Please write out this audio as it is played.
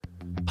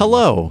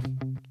Hello.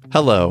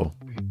 Hello.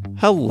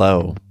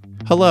 Hello.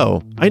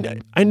 Hello.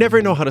 I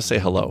never know how to say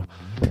hello.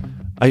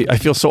 I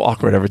feel so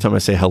awkward every time I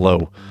say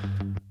hello.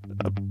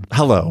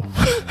 Hello.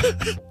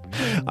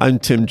 I'm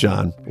Tim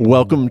John.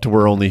 Welcome to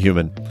We're Only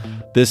Human.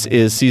 This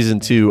is season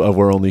 2 of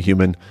We're Only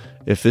Human.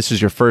 If this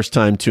is your first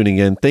time tuning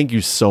in, thank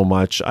you so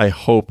much. I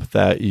hope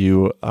that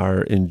you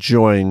are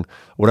enjoying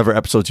whatever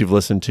episodes you've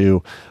listened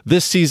to.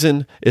 This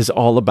season is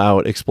all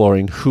about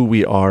exploring who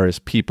we are as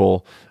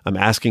people. I'm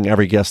asking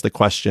every guest the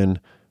question,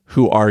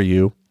 who are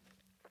you?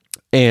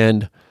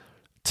 And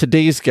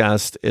today's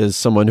guest is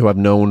someone who I've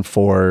known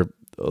for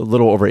a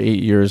little over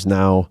 8 years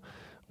now.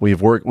 We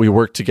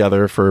worked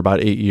together for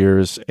about 8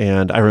 years,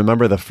 and I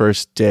remember the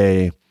first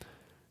day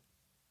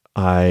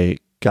I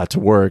got to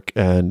work,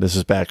 and this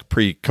is back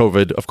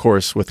pre-COVID, of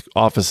course, with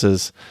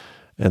offices,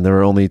 and there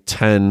were only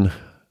 10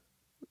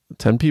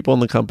 people in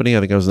the company. I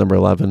think I was number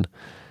 11.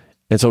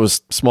 And so it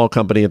was a small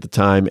company at the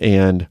time,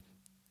 and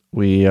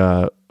we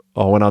all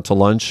went out to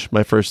lunch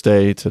my first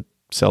day to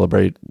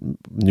celebrate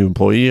new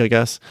employee, I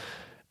guess.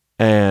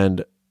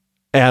 And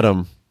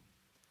Adam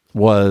he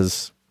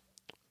was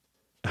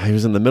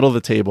in the middle of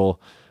the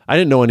table. I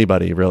didn't know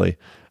anybody really.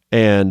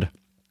 And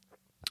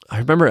I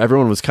remember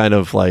everyone was kind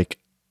of like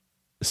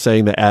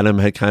saying that Adam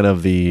had kind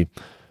of the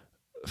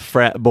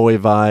frat boy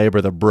vibe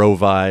or the bro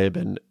vibe.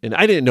 And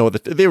I didn't know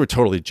that they were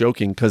totally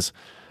joking because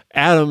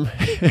Adam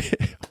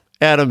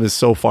is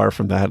so far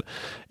from that.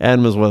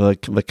 Adam is one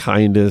of the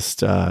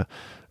kindest,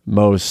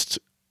 most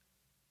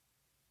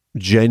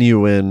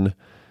genuine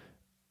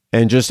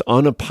and just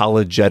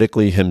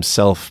unapologetically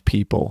himself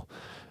people.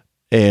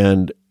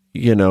 And,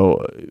 you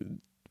know,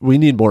 we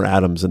need more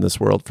Adams in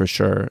this world for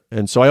sure.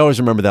 And so I always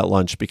remember that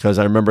lunch because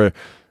I remember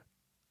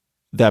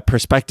that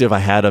perspective I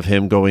had of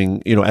him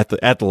going, you know, at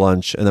the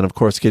lunch, and then of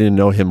course getting to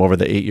know him over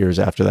the 8 years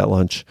after that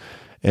lunch,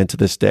 and to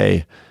this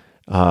day,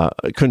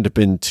 it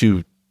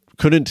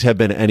couldn't have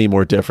been any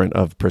more different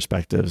of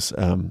perspectives.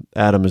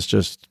 Adam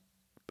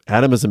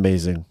is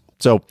amazing.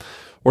 So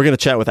we're gonna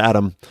chat with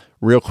Adam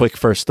real quick.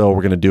 First, though,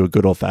 we're gonna do a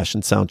good old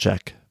fashioned sound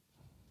check.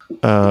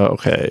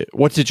 Okay,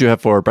 what did you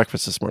have for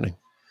breakfast this morning?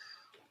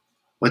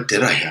 What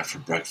did I have for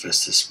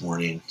breakfast this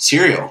morning?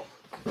 Cereal.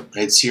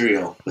 I had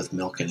cereal with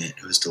milk in it.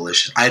 It was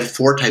delicious. I had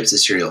 4 types of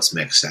cereals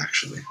mixed,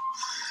 actually.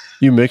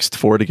 You mixed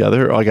 4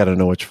 together? Oh, I got to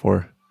know which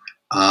 4.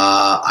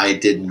 I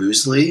did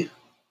muesli,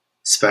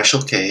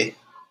 Special K,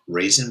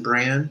 Raisin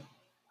Bran,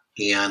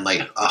 and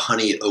like a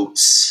honey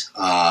oats,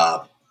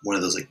 one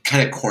of those like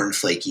kind of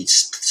cornflakey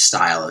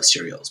style of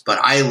cereals. But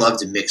I love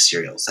to mix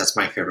cereals. That's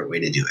my favorite way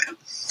to do it.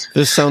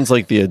 This sounds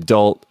like the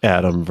adult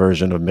Adam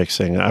version of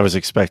mixing. I was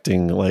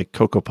expecting like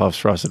Cocoa Puffs,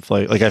 Frosted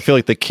Flakes. Like I feel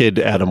like the kid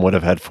Adam would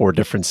have had 4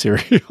 different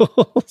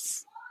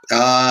cereals.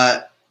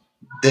 The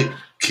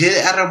kid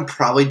Adam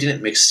probably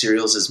didn't mix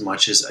cereals as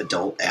much as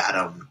adult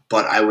Adam,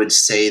 but I would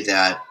say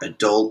that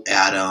adult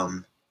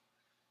Adam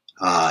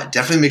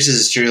definitely mixes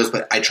his cereals.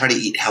 But I try to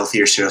eat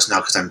healthier cereals now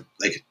because I'm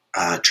like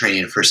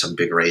training for some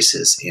big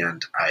races,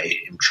 and I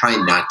am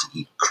trying not to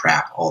eat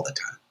crap all the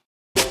time.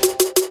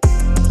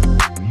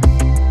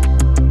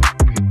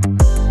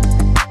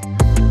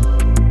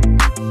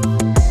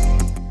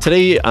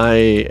 Today, I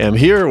am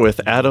here with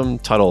Adam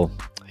Tuttle.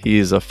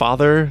 He's a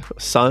father,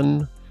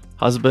 son,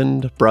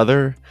 husband,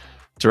 brother,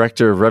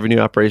 director of revenue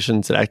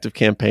operations at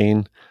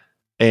ActiveCampaign.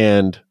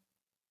 And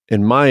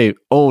in my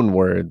own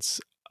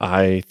words,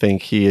 I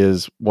think he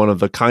is one of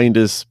the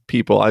kindest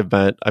people I've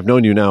met. I've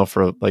known you now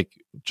for like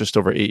just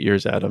over 8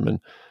 years, Adam.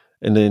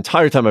 And the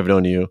entire time I've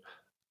known you,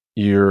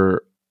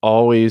 you're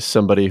always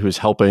somebody who's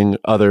helping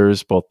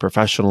others, both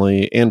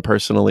professionally and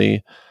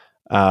personally.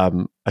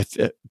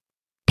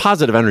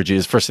 Positive energy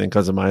is first thing that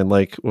comes to mind.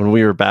 Like when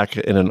we were back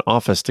in an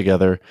office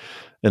together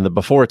in the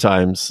before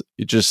times,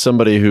 just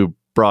somebody who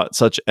brought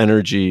such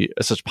energy,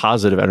 such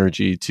positive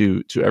energy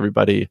to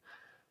everybody.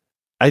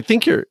 I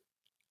think you're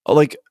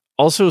like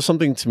also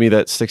something to me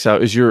that sticks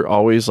out is you're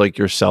always like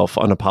yourself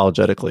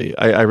unapologetically.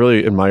 I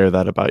really admire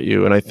that about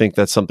you. And I think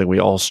that's something we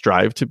all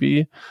strive to be.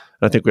 And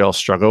I think we all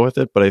struggle with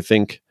it. But I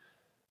think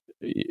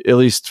at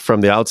least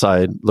from the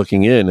outside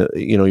looking in,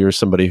 you know, you're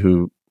somebody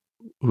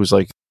who's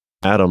like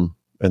Adam,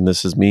 and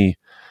this is me.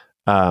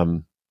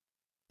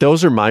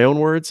 Those are my own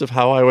words of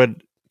how I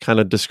would kind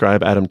of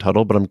describe Adam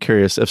Tuttle, but I'm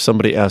curious if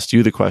somebody asked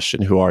you the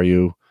question, who are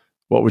you?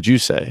 What would you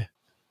say?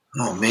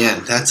 Oh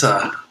man, that's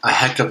a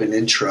heck of an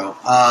intro.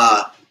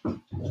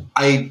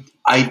 I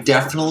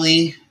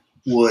definitely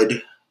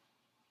would.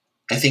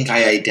 I think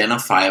I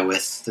identify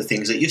with the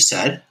things that you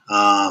said.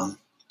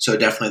 So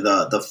definitely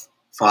the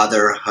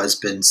father,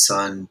 husband,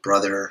 son,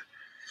 brother,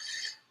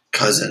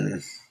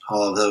 cousin,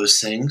 all of those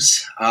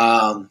things.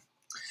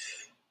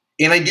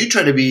 And I do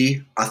try to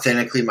be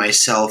authentically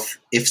myself.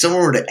 If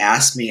someone were to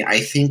ask me, I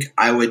think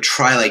I would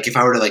try, like, if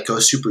I were to like go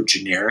super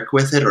generic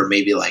with it, or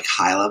maybe like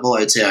high level,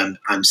 I'd say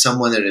I'm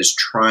someone that is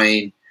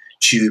trying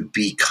to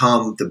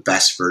become the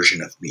best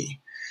version of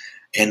me.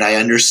 And I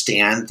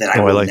understand that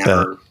I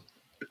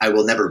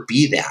will never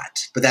be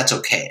that, but that's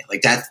okay.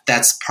 Like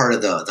that's part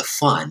of the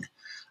fun.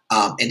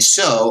 And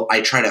so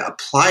I try to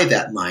apply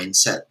that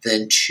mindset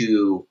then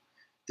to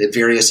the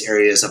various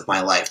areas of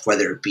my life,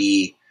 whether it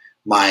be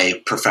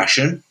my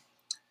profession,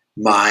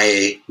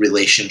 my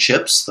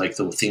relationships, like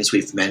the things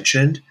we've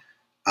mentioned,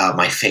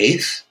 my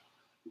faith.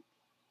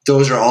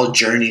 Those are all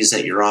journeys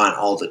that you're on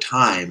all the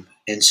time.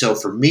 And so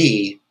for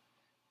me,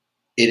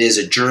 it is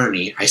a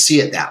journey. I see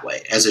it that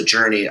way, as a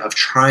journey of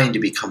trying to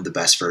become the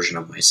best version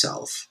of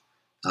myself.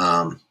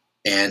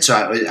 And so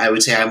I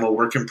would say I'm a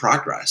work in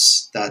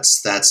progress.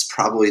 That's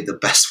probably the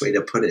best way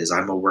to put it, is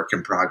I'm a work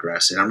in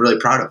progress. And I'm really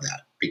proud of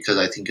that, because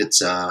I think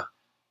it's,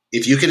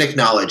 if you can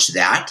acknowledge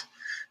that,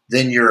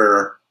 then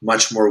you're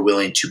much more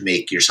willing to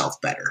make yourself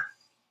better.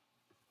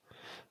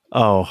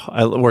 Oh,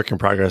 I work in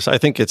progress. I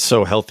think it's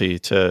so healthy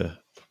to,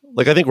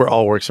 like, I think we're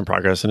all works in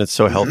progress, and it's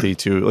so healthy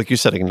to, like you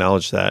said,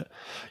 acknowledge that.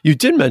 You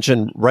did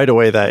mention right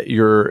away that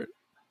you're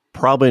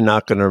probably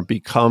not going to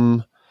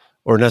become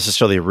or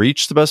necessarily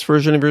reach the best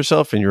version of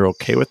yourself, and you're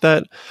okay with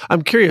that.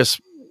 I'm curious,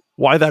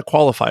 why that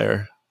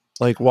qualifier?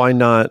 Like, why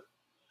not?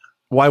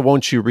 Why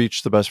won't you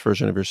reach the best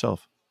version of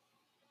yourself?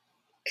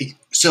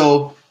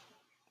 So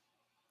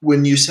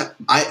when you say,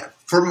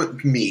 for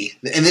me,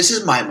 and this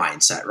is my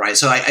mindset, right?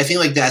 So I think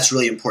like that's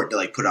really important to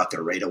like put out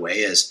there right away,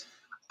 is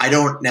I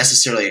don't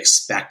necessarily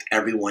expect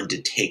everyone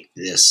to take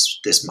this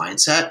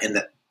mindset, and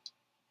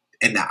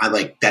that I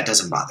like, that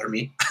doesn't bother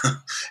me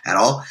at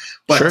all.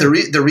 But Sure.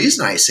 the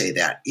reason I say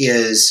that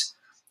is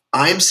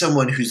I'm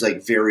someone who's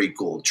like very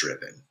goal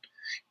driven.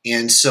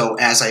 And so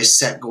as I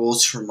set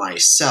goals for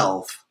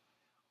myself,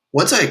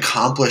 once I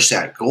accomplish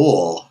that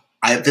goal,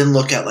 I then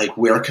look at like,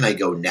 where can I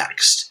go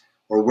next?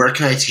 Or where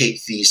can I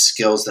take these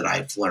skills that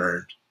I've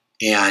learned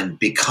and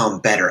become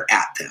better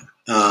at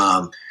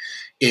them?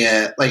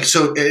 And like,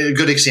 so a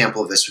good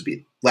example of this would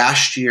be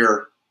last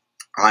year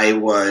I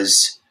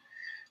was,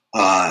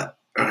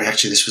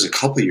 actually, this was a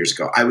couple of years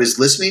ago. I was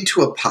listening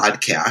to a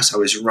podcast. I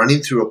was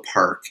running through a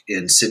park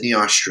in Sydney,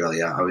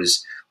 Australia. I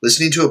was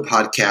listening to a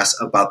podcast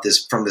about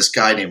this from this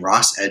guy named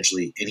Ross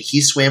Edgley, and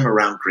he swam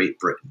around Great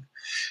Britain.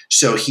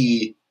 So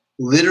he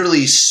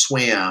literally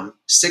swam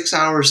 6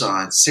 hours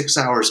on, 6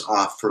 hours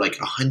off for like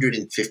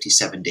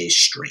 157 days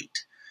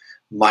straight,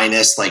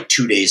 minus like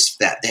 2 days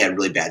that they had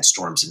really bad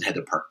storms and had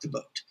to park the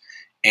boat.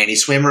 And he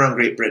swam around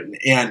Great Britain.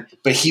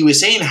 But he was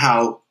saying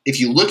how, if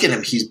you look at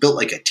him, he's built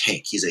like a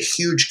tank. He's a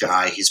huge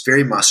guy. He's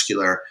very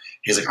muscular.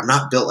 He's like, I'm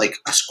not built like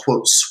a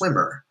quote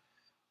swimmer,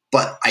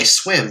 but I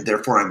swim,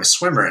 therefore I'm a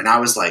swimmer. And I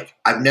was like,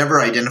 I've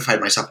never identified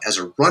myself as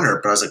a runner,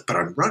 but I was like, but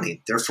I'm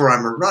running, therefore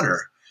I'm a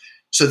runner.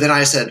 So then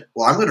I said,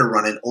 well, I'm going to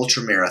run an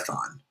ultra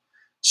marathon.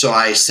 So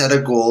I set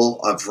a goal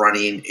of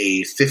running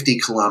a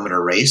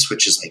 50-kilometer race,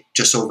 which is like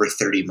just over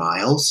 30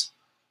 miles.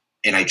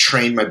 And I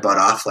trained my butt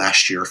off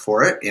last year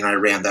for it, and I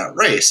ran that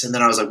race. And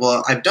then I was like,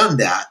 well, I've done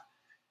that,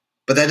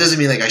 but that doesn't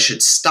mean like I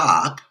should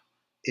stop.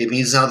 It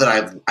means now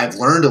that I've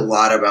learned a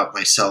lot about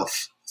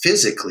myself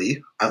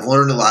physically. I've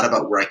learned a lot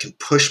about where I can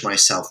push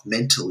myself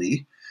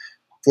mentally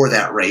for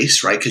that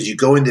race, right? Because you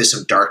go into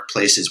some dark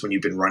places when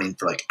you've been running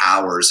for like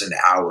hours and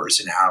hours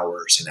and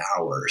hours and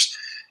hours.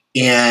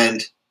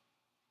 And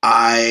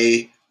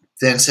I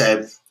then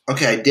said,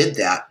 okay, I did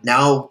that.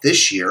 Now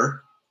this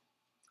year,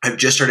 I've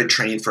just started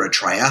training for a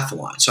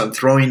triathlon. So I'm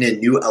throwing in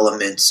new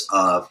elements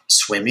of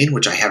swimming,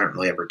 which I haven't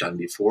really ever done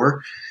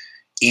before.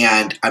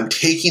 And I'm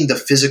taking the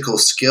physical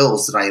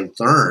skills that I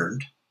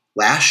learned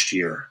last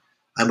year.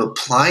 I'm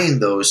applying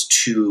those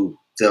to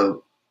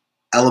the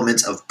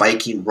elements of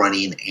biking,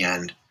 running,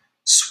 and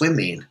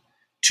swimming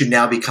to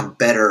now become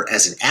better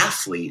as an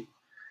athlete,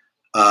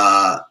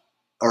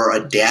 or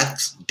a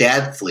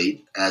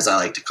dadfleet, as I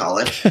like to call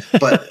it.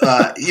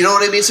 But you know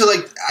what I mean? So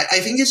like, I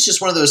think it's just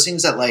one of those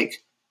things that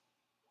like,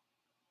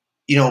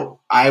 you know,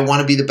 I want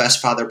to be the best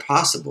father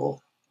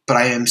possible, but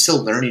I am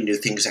still learning new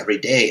things every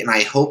day. And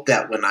I hope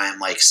that when I'm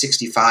like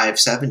 65,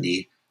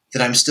 70,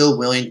 that I'm still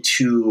willing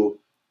to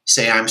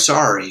say I'm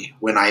sorry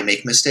when I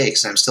make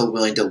mistakes. I'm still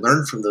willing to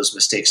learn from those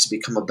mistakes to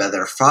become a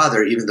better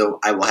father, even though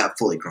I will have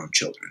fully grown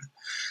children.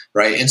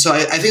 Right. And so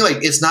I think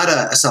like it's not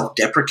a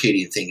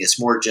self-deprecating thing. It's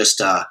more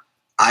just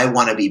I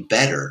want to be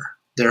better.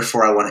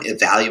 Therefore, I want to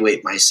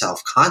evaluate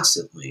myself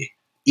constantly,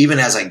 even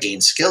as I gain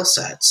skill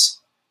sets,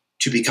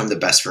 to become the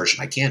best version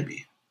I can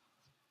be.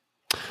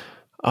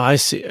 I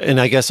see.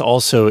 And I guess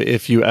also,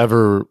 if you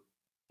ever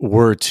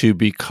were to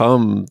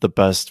become the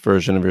best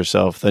version of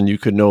yourself, then you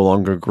could no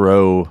longer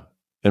grow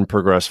and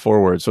progress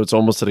forward. So it's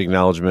almost an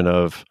acknowledgement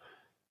of,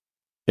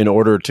 in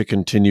order to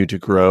continue to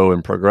grow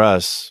and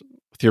progress,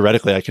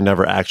 theoretically, I can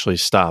never actually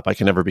stop. I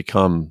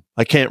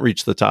can't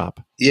reach the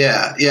top.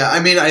 Yeah. Yeah. I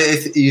mean,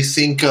 you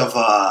think of,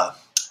 I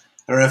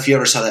don't know if you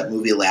ever saw that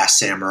movie Last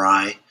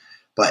Samurai,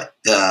 but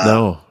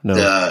No.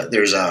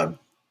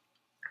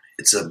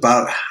 it's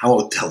about, I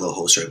won't tell the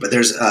whole story, but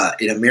there's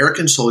an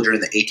American soldier in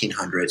the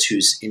 1800s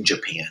who's in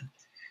Japan,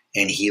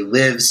 and he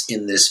lives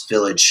in this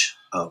village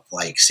of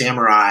like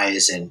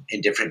samurais and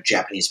different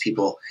Japanese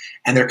people,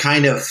 and they're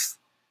kind of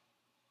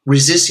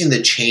resisting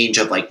the change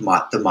of like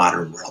the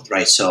modern world,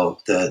 right? So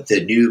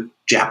the new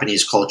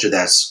Japanese culture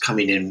that's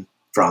coming in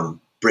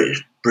from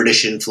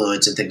British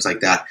influence and things like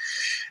that.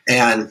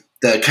 And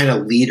the kind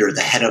of leader,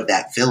 the head of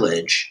that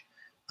village,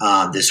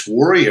 this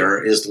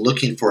warrior is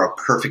looking for a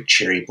perfect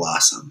cherry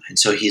blossom. And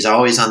so he's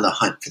always on the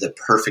hunt for the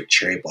perfect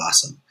cherry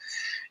blossom.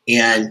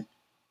 And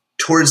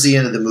towards the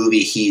end of the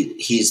movie,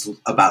 he's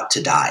about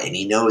to die and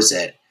he knows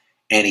it.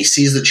 And he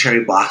sees the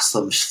cherry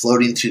blossoms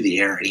floating through the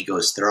air and he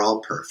goes, they're all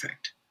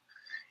perfect.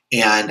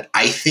 And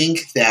I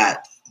think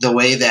that the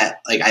way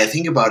that I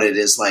think about it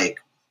is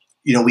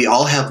we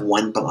all have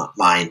one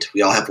mind,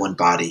 we all have one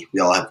body, we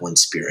all have one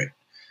spirit.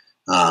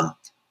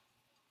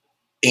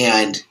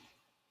 And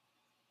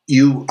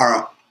you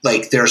are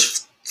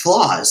there's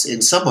flaws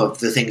in some of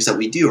the things that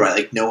we do, right?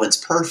 Like no one's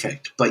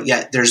perfect, but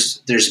yet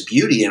there's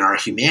beauty in our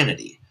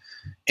humanity.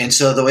 And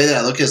so the way that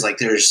I look is I've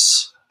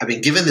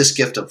been given this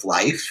gift of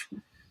life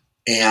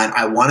and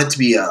I want it to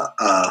be a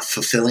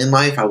fulfilling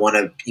life. I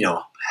want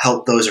to,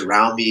 help those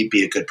around me,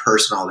 be a good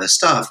person, all this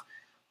stuff.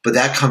 But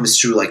that comes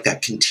through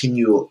that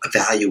continual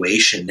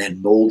evaluation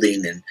and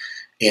molding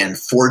and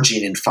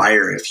forging in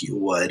fire, if you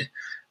would.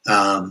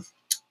 And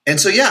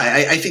so,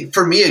 I think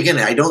for me, again,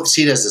 I don't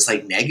see it as this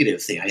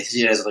negative thing. I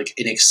see it as an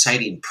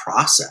exciting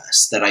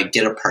process that I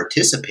get to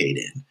participate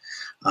in,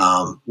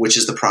 which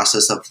is the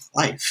process of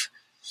life.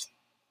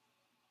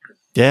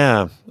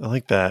 Yeah, I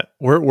like that.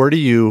 Where do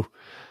you've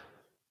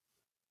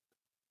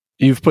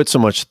put so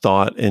much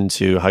thought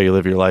into how you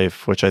live your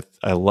life, which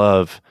I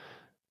love,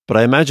 but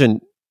I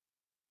imagine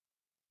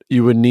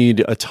you would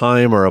need a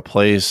time or a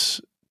place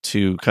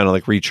to kind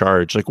of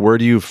recharge. Where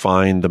do you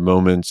find the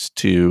moments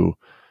to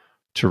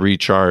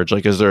recharge?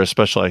 Is there a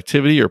special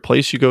activity or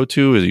place you go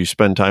to? Do you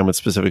spend time with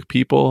specific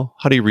people?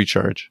 How do you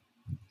recharge?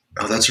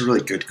 Oh, that's a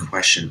really good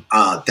question.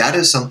 That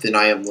is something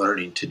I am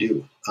learning to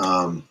do.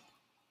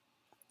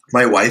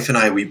 My wife and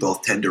I, we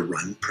both tend to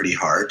run pretty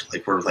hard.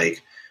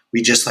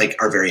 We just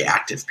are very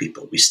active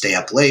people. We stay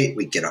up late,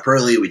 we get up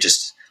early, we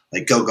just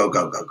go, go,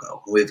 go, go,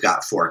 go. We've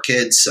got 4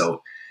 kids.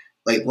 So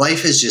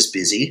life is just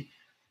busy.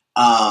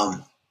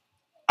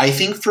 I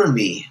think for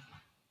me,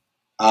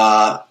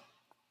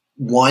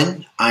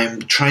 one,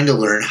 I'm trying to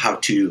learn how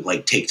to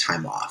take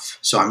time off.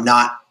 So I'm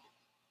not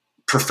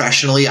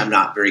professionally, I'm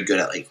not very good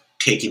at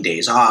taking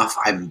days off.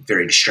 I'm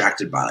very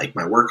distracted by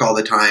my work all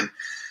the time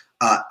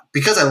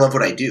because I love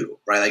what I do,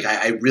 right?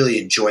 I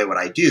really enjoy what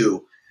I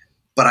do,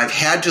 but I've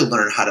had to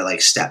learn how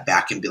to step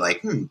back and be I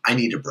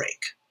need a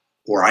break,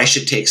 or I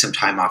should take some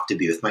time off to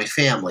be with my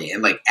family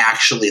and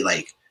actually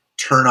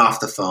turn off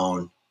the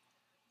phone,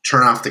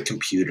 turn off the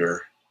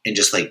computer and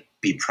just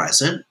be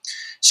present.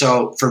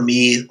 So for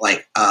me,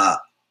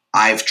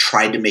 I've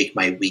tried to make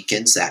my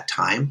weekends that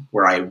time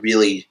where I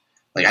really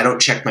I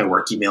don't check my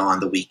work email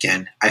on the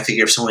weekend. I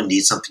figure if someone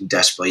needs something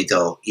desperately,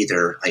 they'll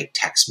either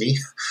text me,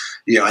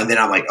 and then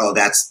I'm oh,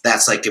 that's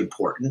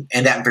important.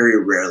 And that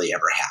very rarely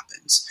ever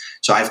happens.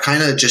 So I've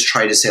kind of just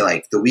tried to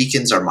say the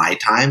weekends are my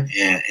time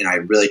and I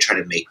really try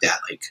to make that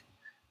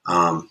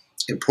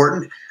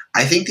important.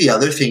 I think the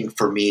other thing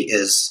for me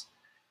is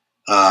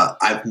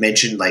I've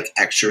mentioned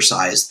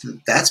exercise.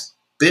 That's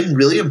been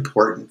really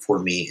important for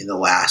me in the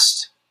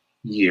last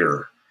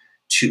year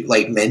to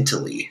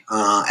mentally.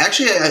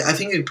 Actually, I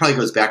think it probably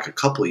goes back a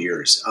couple of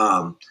years.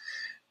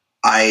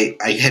 I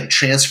had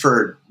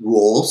transferred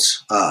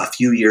roles a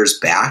few years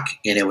back,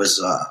 and it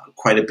was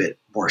quite a bit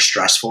more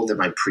stressful than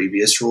my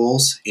previous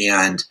roles.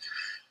 And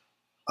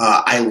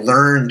I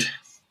learned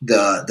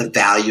the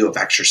value of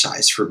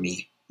exercise for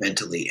me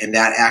mentally. And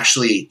that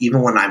actually,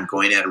 even when I'm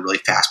going at a really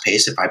fast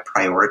pace, if I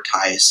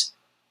prioritize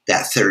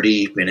that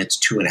 30 minutes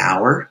to an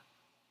hour,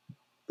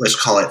 let's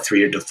call it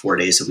 3 to 4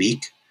 days a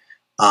week,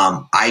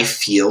 I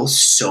feel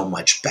so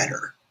much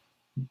better,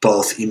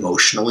 both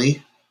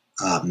emotionally,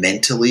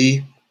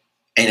 mentally,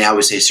 and I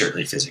would say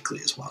certainly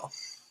physically as well.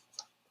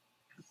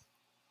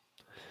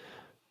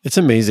 It's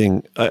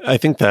amazing. I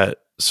think that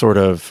sort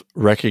of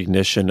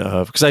recognition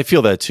of, because I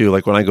feel that too,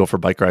 when I go for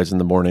bike rides in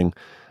the morning,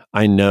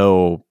 I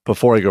know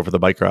before I go for the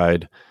bike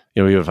ride,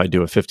 even if I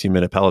do a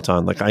 15-minute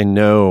Peloton, I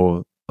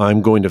know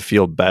I'm going to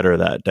feel better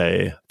that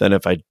day than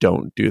if I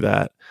don't do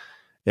that.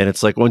 And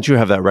it's once you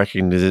have that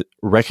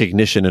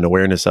recognition and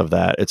awareness of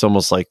that, it's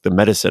almost like the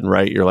medicine,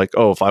 right? You're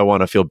oh, if I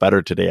want to feel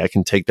better today, I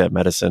can take that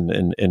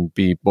medicine and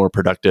be more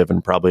productive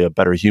and probably a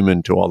better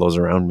human to all those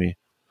around me.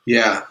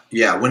 Yeah.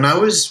 When I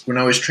was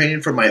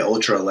training for my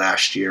ultra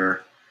last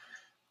year,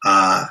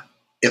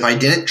 if I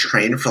didn't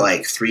train for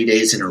 3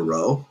 days in a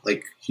row,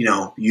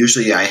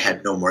 usually I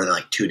had no more than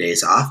 2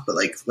 days off. But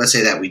let's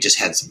say that we just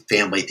had some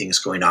family things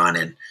going on,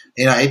 and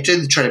I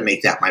did try to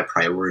make that my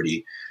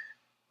priority.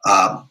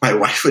 My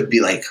wife would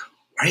be why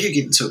are you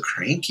getting so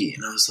cranky?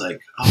 And I was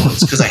oh,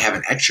 it's because I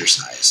haven't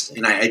exercised.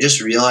 And I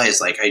just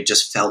realized I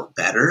just felt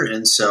better.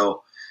 And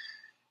so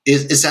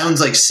it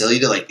sounds silly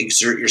to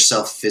exert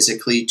yourself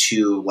physically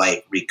to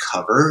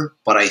recover,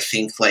 but I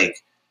think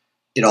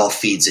it all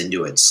feeds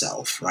into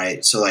itself,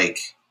 right? So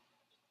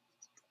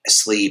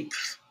sleep,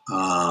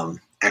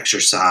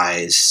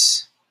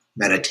 exercise,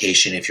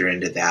 meditation, if you're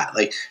into that.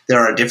 There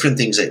are different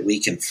things that we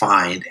can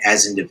find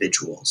as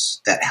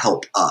individuals that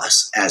help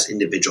us as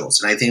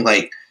individuals. And I think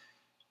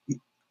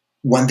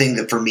one thing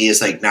that for me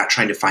is like not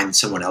trying to find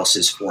someone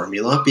else's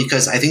formula,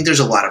 because I think there's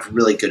a lot of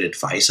really good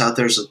advice out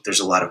there. There's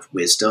a lot of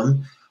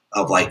wisdom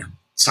of like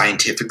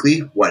scientifically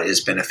what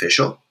is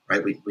beneficial,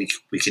 right?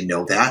 We can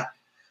know that.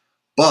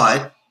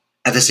 But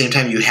at the same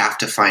time, you have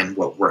to find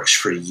what works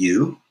for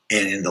you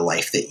and in the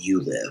life that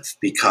you live,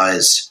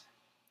 because,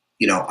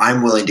 you know,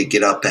 I'm willing to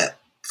get up at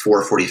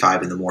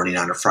 4:45 in the morning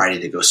on a Friday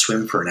to go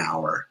swim for an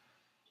hour.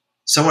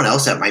 Someone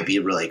else, that might be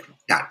really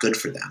not good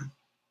for them.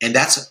 And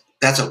that's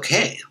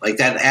okay. Like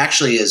that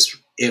actually is,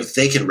 if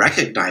they can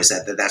recognize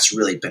that's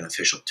really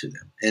beneficial to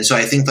them. And so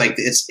I think like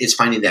it's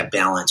finding that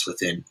balance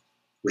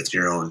with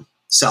your own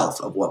self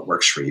of what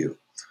works for you.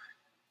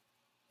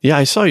 Yeah,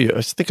 I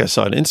think I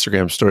saw an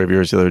Instagram story of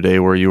yours the other day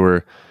where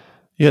you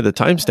had the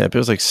timestamp. It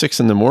was like 6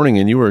 a.m.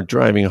 and you were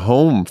driving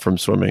home from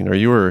swimming, or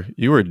you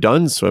were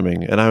done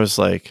swimming. And I was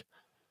like,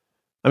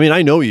 I mean,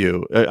 I know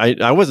you.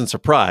 I wasn't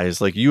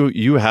surprised. Like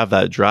you have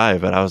that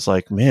drive, and I was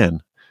like,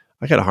 man,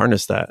 I got to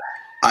harness that.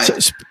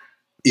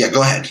 Yeah,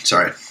 go ahead.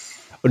 Sorry.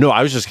 No,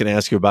 I was just going to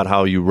ask you about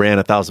how you ran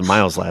 1,000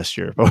 miles last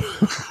year, but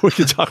we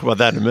can talk about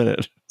that in a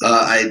minute.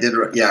 I did.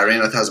 Yeah, I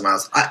ran 1,000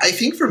 miles. I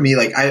think for me,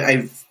 like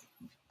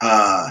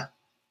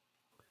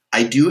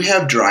I do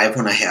have drive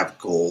when I have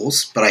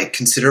goals, but I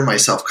consider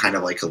myself kind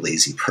of like a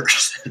lazy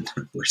person,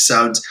 which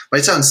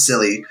might sound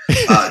silly,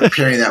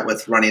 pairing that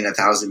with running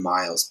 1,000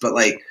 miles, but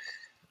like,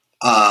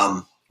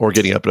 or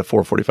getting up at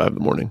 4:45 in the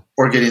morning,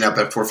 or getting up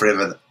at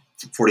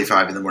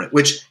 4:45 in the morning,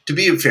 which, to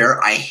be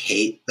fair, I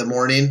hate the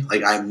morning.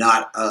 Like I'm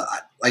not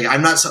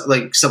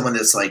like someone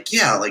that's like,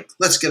 yeah, like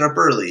let's get up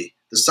early.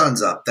 The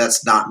sun's up.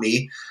 That's not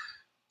me.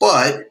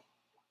 But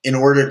in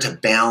order to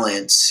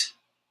balance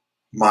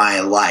my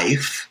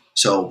life,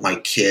 so my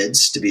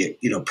kids to be,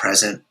 you know,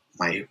 present,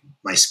 my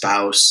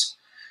spouse,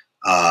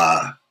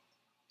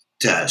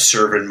 to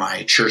serve in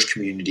my church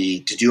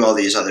community, to do all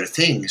these other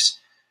things,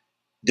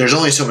 there's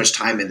only so much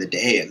time in the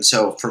day. And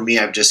so for me,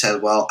 I've just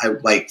said, well, I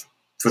like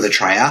for the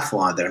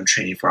triathlon that I'm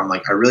training for, I'm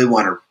like, I really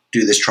want to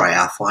do this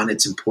triathlon.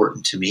 It's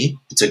important to me.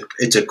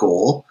 It's a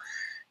goal.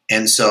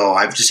 And so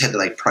I've just had to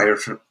like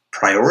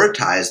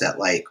prioritize that,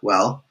 like,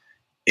 well,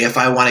 if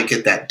I want to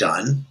get that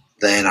done,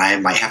 then I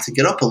might have to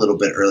get up a little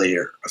bit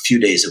earlier, a few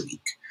days a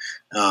week.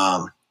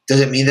 Does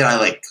it mean that I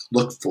like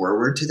look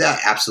forward to that?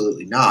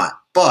 Absolutely not.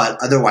 But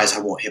otherwise I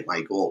won't hit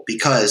my goal,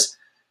 because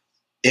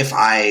if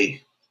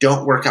I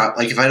don't work out,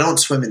 like if I don't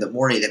swim in the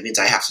morning, that means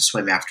I have to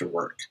swim after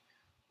work,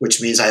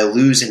 which means I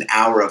lose an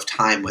hour of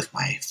time with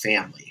my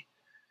family.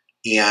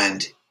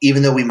 And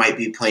even though we might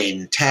be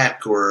playing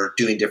tech or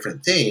doing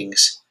different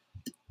things,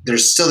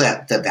 there's still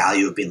the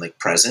value of being like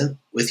present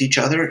with each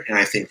other. And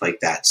I think like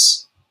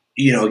that's,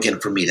 you know, again,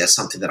 for me, that's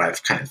something that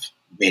I've kind of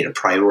made a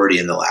priority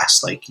in the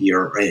last like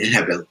year, right, and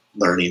have been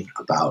learning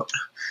about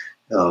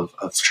of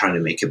trying to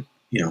make it,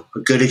 you know, a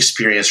good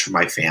experience for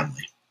my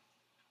family.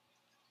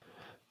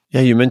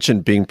 Yeah, you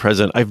mentioned being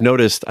present. I've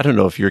noticed, I don't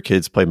know if your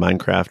kids play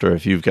Minecraft or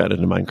if you've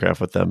gotten into Minecraft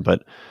with them,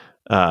 but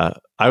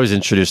I was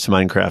introduced to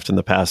Minecraft in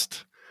the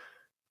past,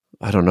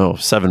 I don't know,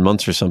 7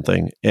 months or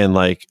something. And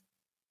like,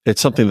 it's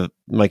something that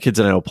my kids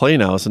and I will play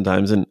now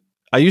sometimes. And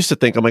I used to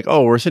think, I'm like,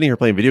 oh, we're sitting here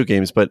playing video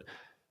games,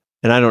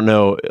 and I don't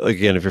know,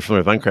 again, if you're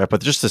familiar with Minecraft,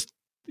 but just this,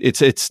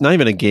 it's not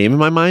even a game in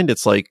my mind.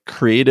 It's like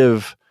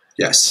creative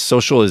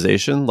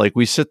socialization. Like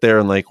we sit there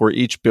and like we're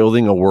each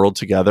building a world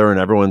together, and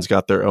everyone's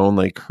got their own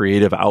like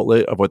creative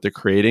outlet of what they're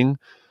creating.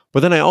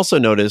 But then I also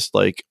noticed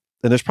like,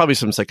 and there's probably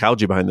some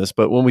psychology behind this,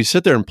 but when we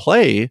sit there and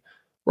play,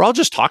 we're all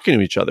just talking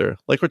to each other.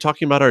 Like we're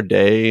talking about our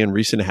day and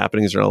recent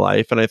happenings in our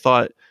life. And I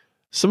thought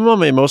some of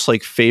my most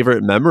like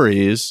favorite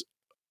memories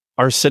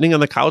are sitting on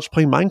the couch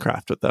playing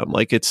Minecraft with them.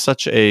 Like it's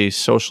such a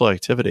social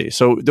activity.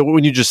 So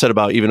when you just said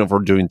about even if we're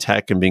doing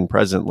tech and being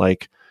present,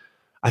 like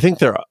I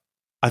think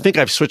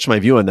I've switched my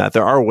view on that.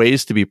 There are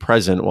ways to be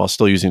present while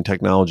still using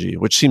technology,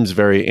 which seems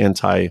very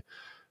anti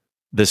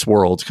this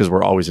world because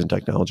we're always in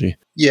technology.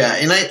 Yeah.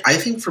 And I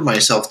think for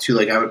myself too,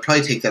 like I would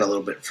probably take that a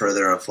little bit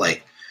further of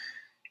like,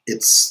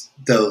 it's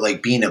the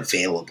like being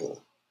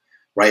available,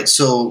 right?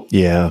 So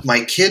yeah,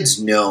 my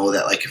kids know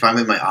that like if I'm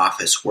in my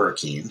office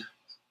working,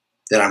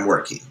 that I'm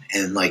working,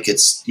 and like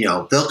it's, you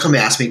know, they'll come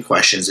ask me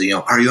questions, you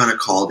know, are you on a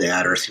call,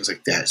 Dad, or things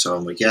like that. So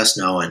I'm like, yes,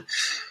 no. And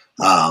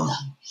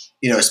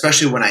you know,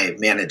 especially when I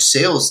managed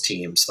sales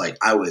teams, like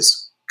I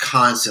was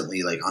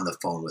constantly like on the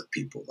phone with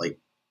people, like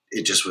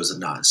it just was a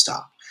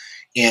nonstop.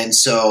 And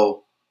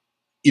so,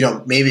 you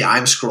know, maybe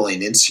I'm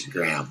scrolling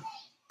Instagram,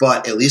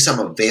 but at least I'm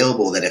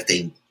available, that if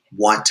they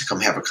want to come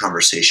have a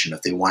conversation,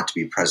 if they want to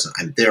be present,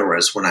 I'm there.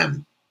 Whereas when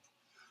I'm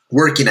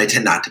working, I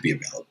tend not to be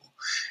available.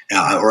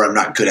 Or I'm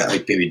not good at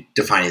like maybe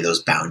defining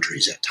those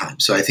boundaries at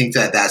times. So I think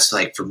that that's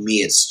like, for me,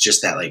 it's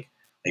just that like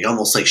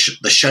almost like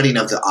the shutting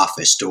of the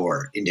office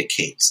door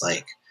indicates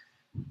like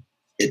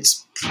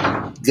it's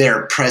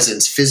their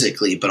presence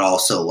physically, but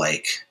also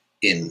like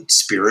in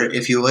spirit,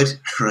 if you would,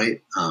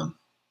 right?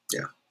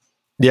 Yeah.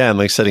 Yeah. And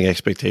like setting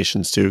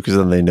expectations too, because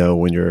then they know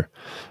when you're,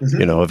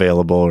 you know,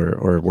 available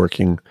or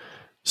working.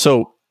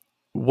 So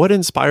what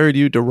inspired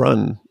you to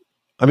run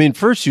I mean,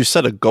 first you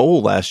set a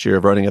goal last year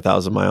of running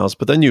 1,000 miles,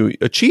 but then you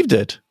achieved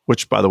it,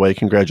 which, by the way,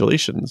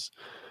 congratulations.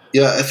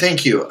 Yeah,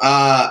 thank you.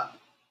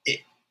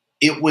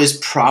 It was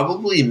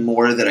probably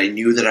more that I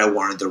knew that I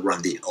wanted to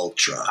run the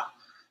ultra.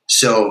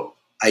 So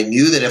I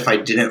knew that if I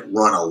didn't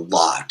run a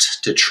lot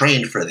to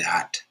train for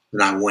that,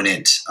 then I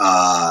wouldn't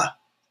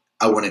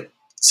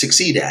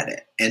succeed at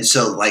it. And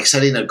so like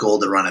setting a goal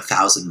to run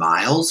 1,000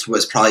 miles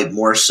was probably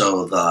more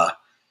so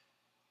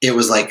it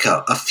was like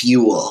a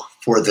fuel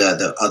for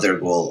the other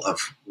goal of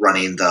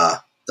running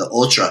the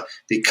ultra,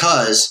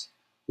 because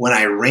when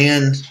I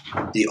ran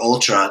the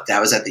ultra, that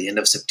was at the end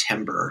of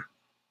September.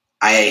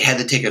 I had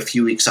to take a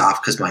few weeks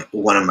off because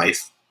one of my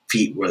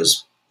feet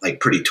was like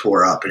pretty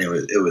tore up, and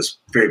it was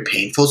very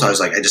painful. So I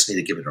was like, I just need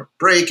to give it a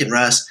break and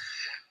rest.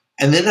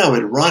 And then I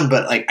would run,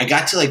 but like I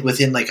got to like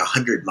within like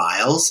 100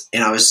 miles,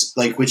 and I was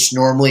like, which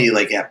normally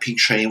like at peak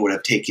training would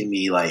have taken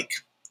me like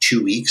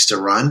 2 weeks to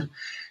run,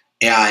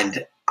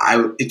 and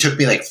it took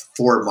me like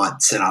 4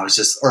 months, and I was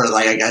just, or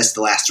like I guess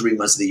the last 3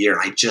 months of the year,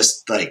 I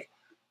just like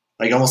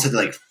almost had to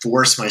like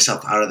force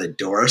myself out of the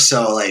door.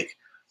 So like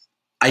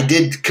I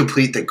did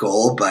complete the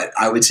goal, but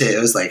I would say it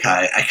was like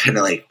I kind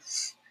of like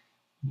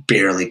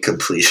barely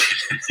completed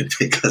it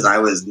because I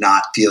was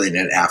not feeling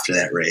it after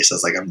that race. I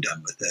was like, I'm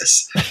done with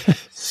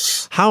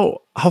this.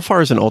 How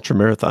far is an ultra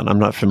marathon? I'm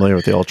not familiar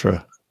with the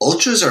ultra.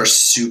 Ultras are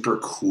super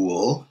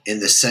cool in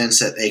the sense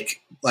that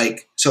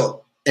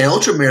so an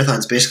ultra marathon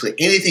is basically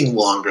anything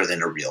longer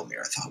than a real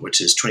marathon, which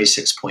is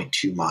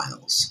 26.2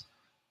 miles.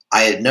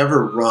 I'd actually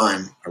never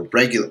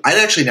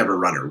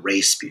run a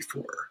race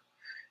before.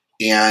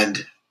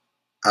 And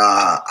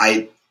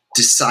I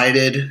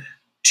decided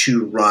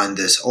to run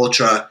this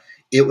ultra.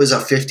 It was a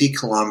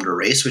 50-kilometer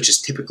race, which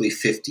is typically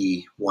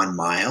 31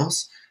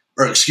 miles,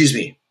 or excuse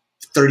me,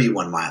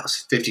 31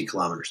 miles, 50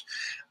 kilometers.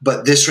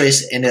 But this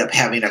race ended up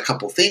having a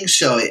couple things,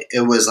 so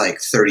it was like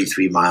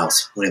 33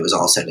 miles when it was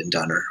all said and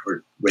done,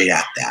 or right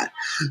at that.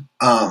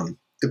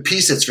 The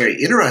piece that's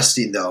very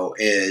interesting, though,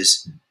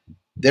 is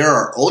there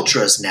are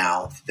ultras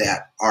now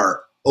that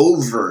are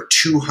over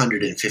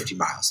 250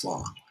 miles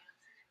long.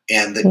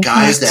 And the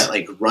guys that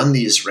like run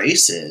these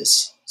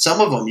races, some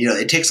of them,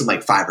 it takes them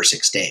like 5 or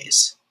 6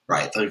 days,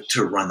 right,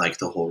 to run like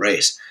the whole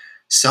race.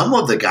 Some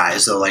of the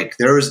guys, though, like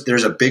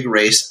there's a big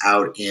race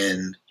out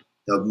in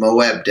the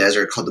Moab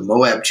Desert called the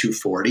Moab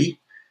 240,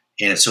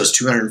 and so it's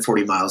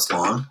 240 miles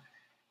long.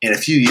 And a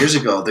few years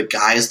ago, the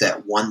guys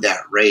that won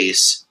that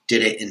race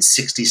did it in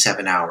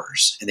 67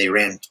 hours, and they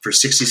ran for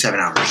 67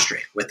 hours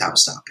straight without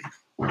stopping,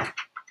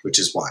 which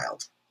is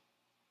wild.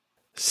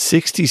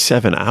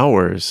 67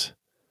 hours?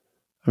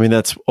 I mean,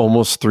 that's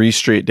almost 3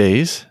 straight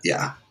days?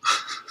 Yeah.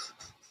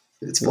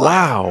 It's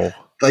wild. Wow.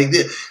 Like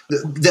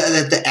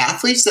the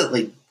athletes that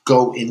like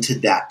go into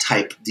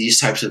these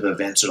types of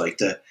events are like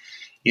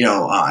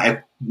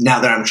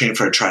now that I'm training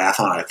for a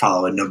triathlon, I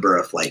follow a number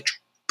of like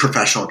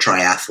professional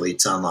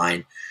triathletes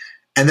online,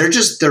 and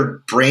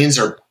their brains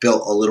are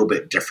built a little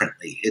bit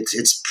differently.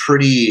 It's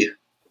pretty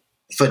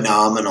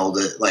phenomenal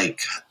to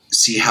like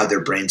see how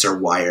their brains are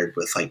wired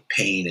with like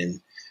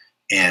pain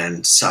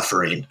and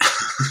suffering.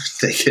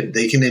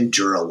 they can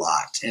endure a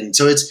lot, and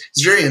so it's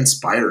very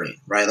inspiring,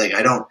 right? Like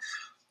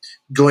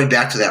going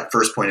back to that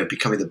first point of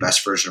becoming the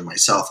best version of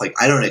myself, like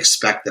I don't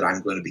expect that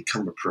I'm going to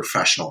become a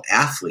professional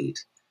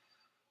athlete.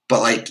 But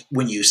like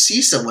when you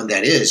see someone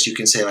that is, you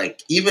can say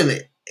like,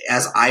 even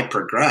as I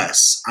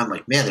progress, I'm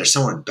like, man, there's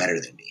someone better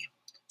than me.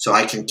 So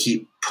I can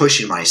keep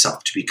pushing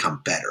myself to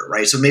become better,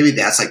 right? So maybe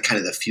that's like kind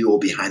of the fuel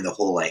behind the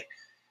whole like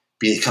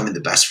becoming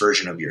the best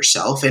version of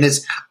yourself. And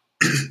it's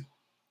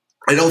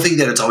I don't think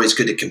that it's always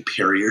good to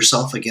compare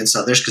yourself against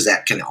others, because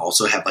that can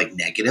also have like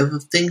negative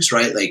things,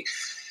 right? Like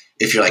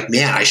if you're like,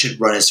 man, I should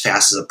run as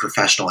fast as a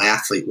professional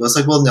athlete. Well, it's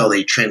like, well, no,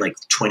 they train like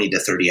 20 to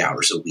 30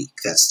 hours a week.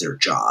 That's their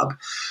job.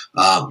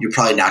 You're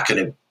probably not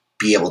going to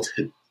be able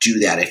to do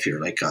that if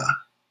you're like a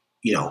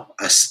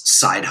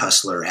side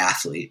hustler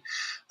athlete.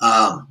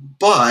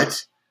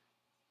 But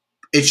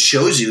it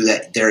shows you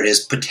that there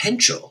is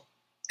potential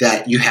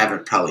that you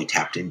haven't probably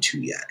tapped into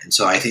yet. And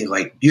so I think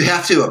like you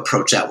have to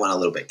approach that one a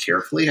little bit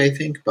carefully, I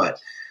think, but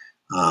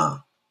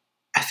I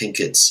think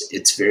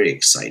it's very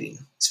exciting.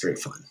 It's very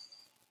fun.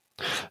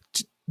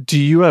 Do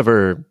you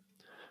ever?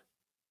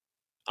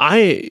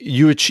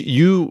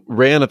 You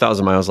ran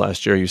 1,000 miles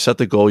last year. You set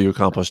the goal. You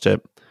accomplished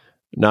it.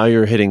 Now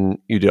you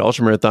did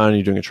ultramarathon.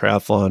 You're doing a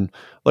triathlon.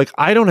 Like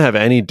I don't have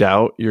any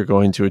doubt you're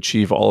going to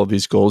achieve all of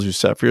these goals you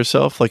set for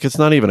yourself. Like it's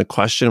not even a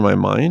question in my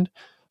mind.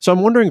 So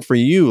I'm wondering for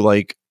you,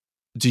 like,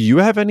 do you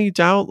have any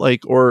doubt?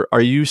 Like, or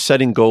are you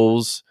setting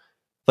goals?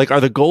 Like,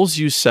 are the goals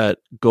you set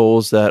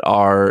goals that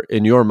are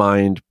in your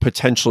mind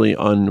potentially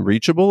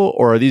unreachable,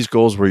 or are these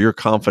goals where you're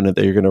confident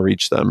that you're going to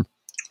reach them?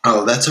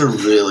 Oh, that's a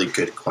really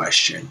good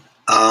question.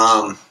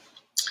 I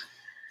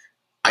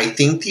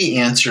think the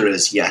answer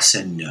is yes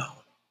and no.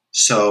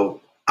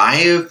 So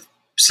I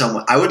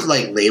would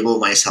like label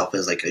myself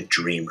as like a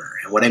dreamer.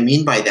 And what I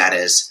mean by that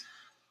is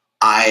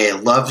I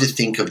love to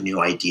think of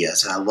new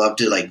ideas, and I love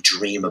to like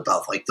dream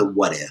about like the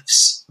what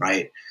ifs,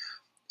 right?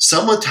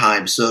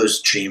 sometimes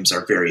those dreams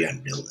are very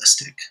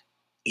unrealistic.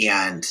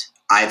 And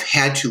I've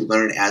had to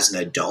learn as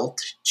an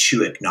adult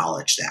to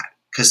acknowledge that,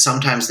 because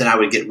sometimes then I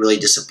would get really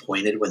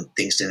disappointed when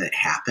things didn't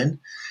happen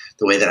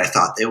the way that I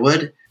thought they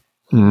would,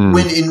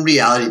 when in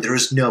reality, there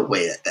was no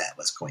way that that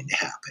was going to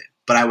happen.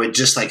 But I would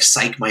just like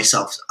psych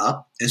myself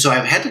up. And so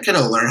I've had to kind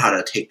of learn how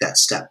to take that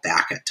step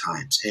back at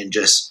times and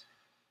just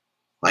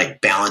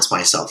like balance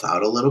myself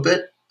out a little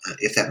bit,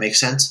 if that makes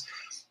sense.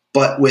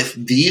 But with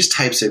these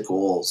types of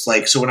goals,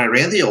 like, so when I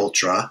ran the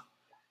ultra,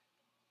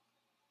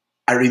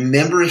 I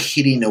remember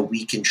hitting a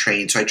week in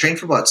training. So I trained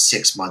for about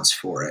 6 months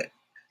for it.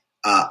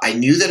 I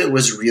knew that it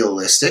was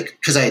realistic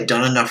because I had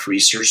done enough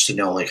research to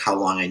know like how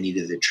long I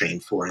needed to train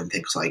for and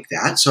things like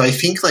that. So I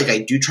think like I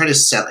do try to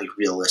set like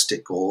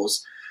realistic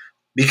goals,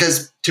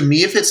 because to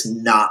me, if it's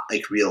not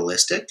like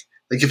realistic,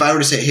 like if I were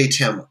to say, hey,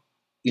 Tim,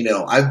 you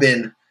know, I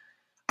haven't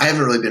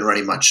really been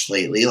running much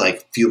lately, like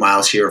a few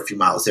miles here, a few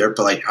miles there,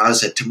 but like I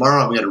said,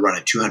 tomorrow I'm going to run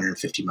a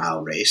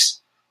 250-mile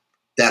race.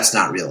 That's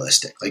not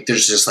realistic. Like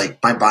there's just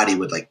like my body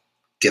would like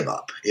give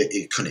up.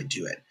 It couldn't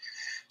do it.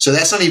 So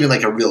that's not even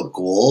like a real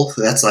goal.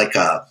 That's like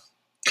a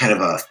kind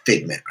of a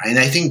figment, right? And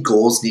I think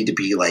goals need to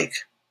be like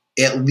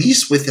at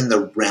least within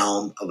the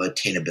realm of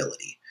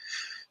attainability.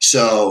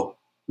 So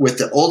with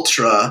the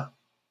ultra,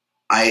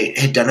 I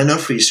had done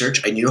enough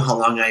research. I knew how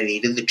long I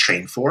needed to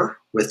train for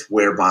with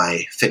where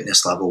my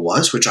fitness level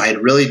was, which I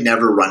had really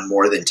never run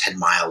more than 10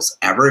 miles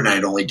ever. And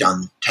I'd only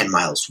done 10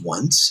 miles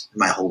once in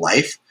my whole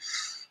life.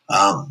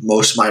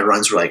 Most of my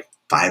runs were like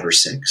 5 or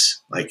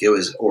 6, like it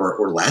was,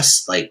 or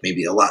less, like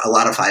maybe a lot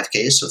of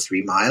 5Ks, so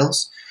 3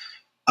 miles.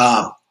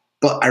 But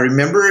I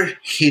remember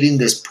hitting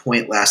this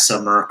point last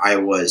summer. I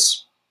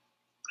was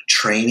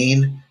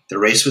training. The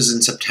race was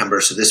in September,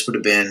 so this would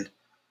have been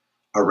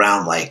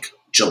around like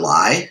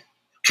July,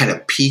 kind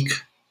of peak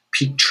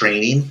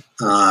training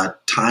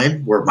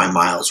time where my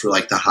miles were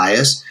like the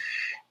highest.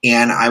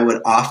 And I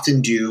would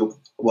often do,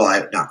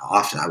 not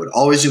often, I would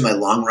always do my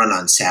long run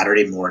on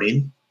Saturday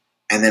morning.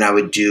 And then I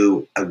would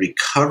do a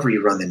recovery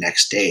run the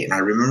next day. And I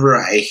remember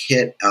I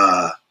hit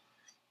a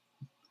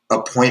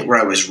point where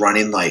I was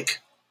running like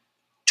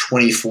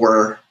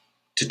 24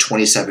 to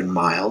 27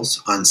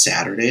 miles on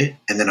Saturday.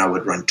 And then I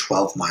would run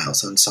 12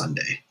 miles on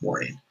Sunday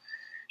morning.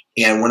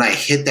 And when I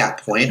hit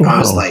that point, I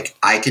was like,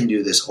 I can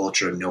do this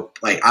ultra. No,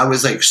 like I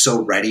was like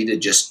so ready to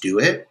just do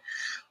it.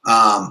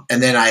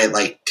 And then I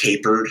like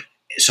tapered.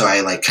 So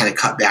I like kind of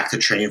cut back the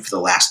training for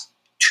the last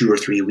 2 or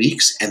 3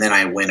 weeks. And then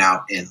I went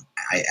out and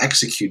I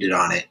executed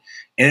on it.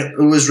 And it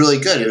was really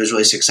good. It was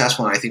really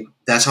successful. And I think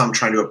that's how I'm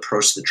trying to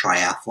approach the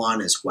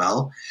triathlon as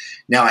well.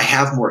 Now I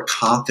have more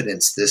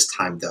confidence this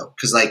time though.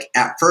 Cause like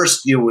at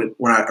first,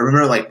 when I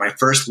remember like my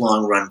first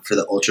long run for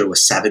the ultra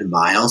was 7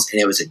 miles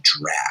and it was a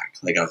drag.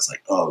 Like I was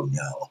like, oh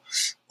no,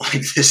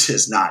 like this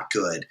is not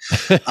good.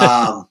 But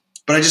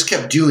I just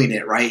kept doing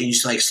it. Right. And you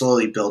just like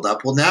slowly build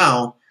up. Well,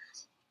 now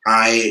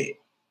I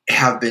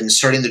have been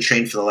starting to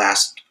train for the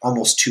last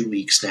almost 2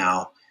 weeks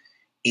now.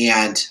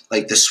 And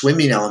like the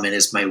swimming element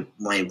is my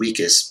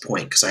weakest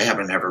point because I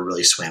haven't ever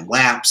really swam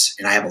laps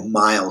and I have a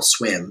mile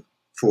swim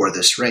for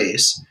this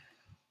race.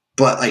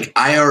 But like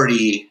I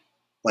already,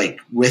 like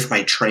with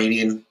my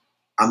training,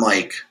 I'm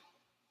like,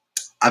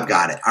 I've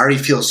got it. I already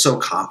feel so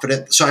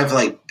confident. So I've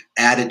like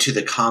added to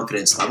the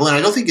confidence level. And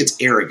I don't think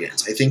it's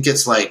arrogance. I think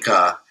it's like,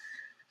 I've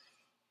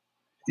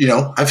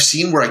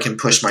seen where I can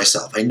push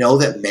myself. I know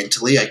that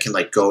mentally I can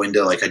like go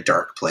into like a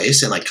dark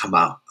place and like come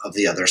out of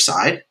the other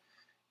side.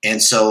 And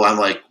so I'm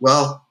like,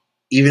 well,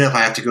 even if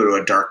I have to go to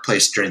a dark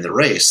place during the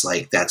race,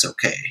 like that's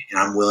okay. And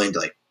I'm willing to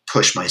like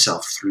push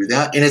myself through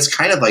that. And it's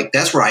kind of like,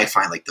 that's where I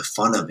find like the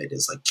fun of it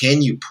is like,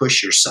 can you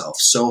push yourself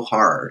so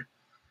hard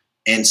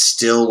and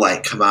still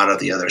like come out of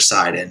the other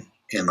side and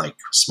like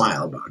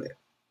smile about it?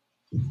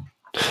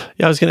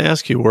 Yeah, I was going to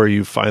ask you where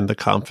you find the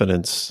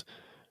confidence,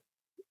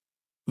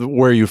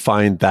 where you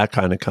find that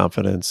kind of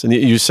confidence. And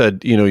you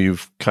said,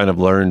 you've kind of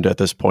learned at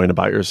this point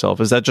about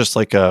yourself. Is that just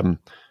like a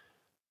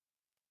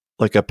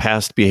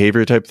past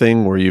behavior type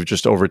thing where you've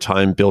just over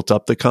time built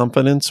up the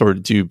confidence, or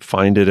do you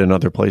find it in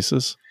other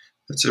places?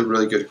 That's a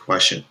really good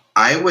question.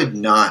 I would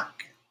not.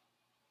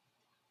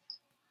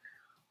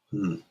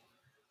 I'm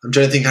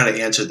trying to think how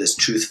to answer this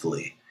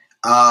truthfully.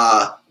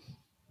 I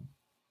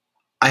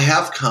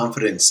have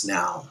confidence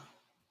now.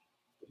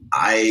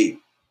 I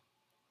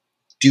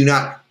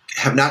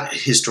have not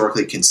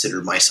historically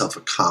considered myself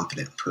a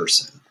confident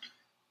person.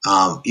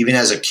 Even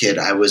as a kid,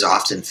 I was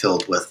often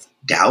filled with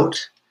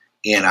doubt.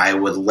 And I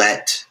would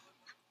let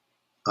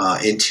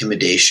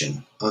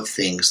intimidation of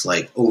things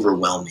like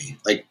overwhelm me,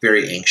 like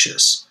very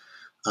anxious.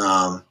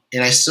 And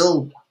I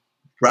still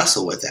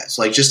wrestle with that.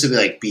 So like just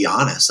to be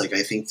honest, like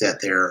I think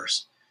that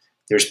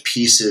there's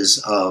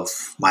pieces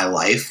of my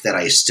life that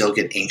I still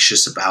get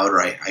anxious about,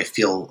 or I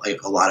feel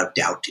like a lot of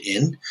doubt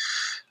in.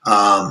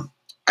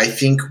 I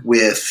think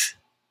with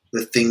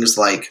the things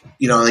like,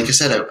 like I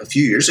said, a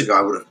few years ago,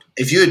 I would have,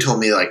 if you had told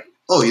me like,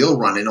 oh, you'll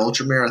run an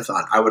ultra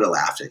marathon, I would have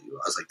laughed at you.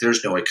 I was like,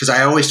 there's no way. Because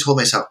I always told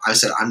myself, I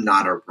said, I'm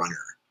not a runner.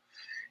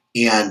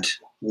 And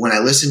when I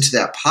listened to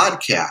that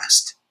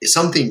podcast,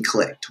 something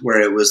clicked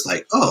where it was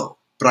like, oh,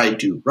 but I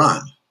do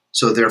run.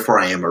 So therefore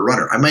I am a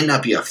runner. I might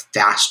not be a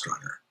fast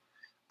runner.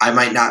 I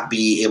might not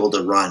be able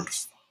to run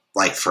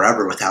like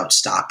forever without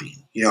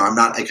stopping. I'm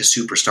not like a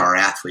superstar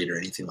athlete or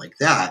anything like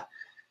that.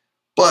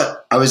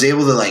 But I was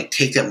able to like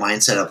take that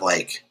mindset of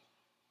like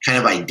kind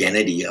of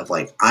identity of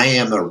like, I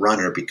am a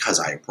runner because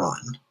I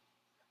run.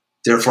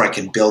 Therefore I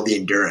can build the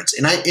endurance.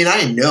 And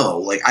I know,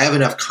 like, I have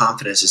enough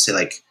confidence to say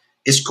like,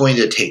 it's going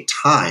to take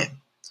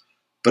time,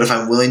 but if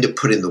I'm willing to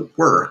put in the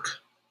work,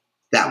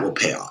 that will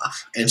pay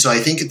off. And so I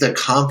think the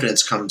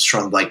confidence comes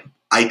from like,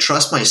 I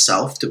trust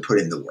myself to put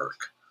in the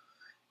work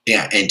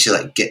and to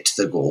like get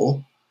to the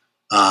goal.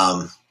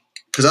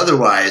 Because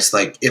otherwise,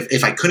 like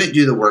if I couldn't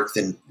do the work,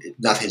 then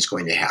nothing's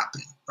going to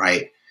happen.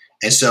 Right.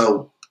 And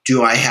so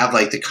do I have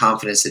like the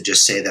confidence to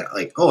just say that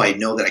like, oh, I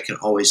know that I can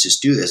always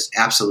just do this?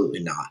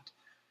 Absolutely not.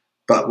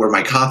 But where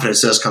my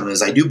confidence does come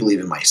is I do believe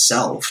in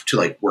myself to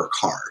like work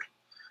hard.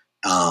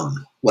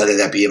 Whether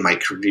that be in my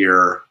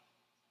career,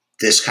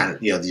 this kind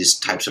of, these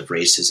types of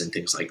races and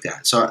things like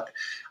that. So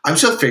I'm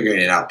still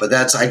figuring it out, but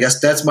I guess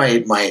that's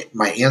my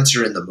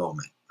answer in the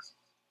moment.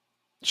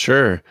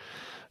 Sure.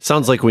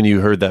 Sounds like when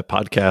you heard that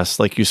podcast,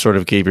 like you sort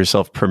of gave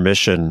yourself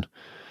permission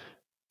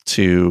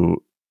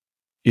to,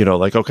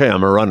 like, okay,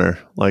 I'm a runner.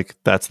 Like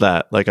that's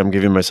that. Like I'm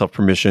giving myself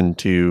permission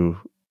to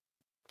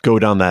go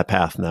down that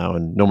path now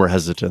and no more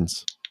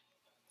hesitance.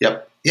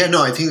 Yep. Yeah,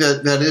 no, I think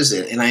that is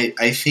it. And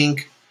I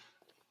think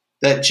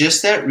that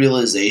just that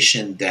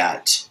realization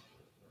that,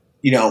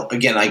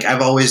 again, like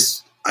I've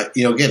always,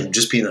 again,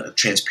 just being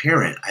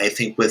transparent, I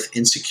think with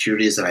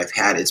insecurities that I've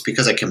had, it's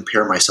because I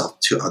compare myself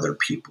to other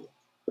people.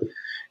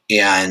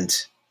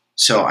 And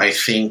so I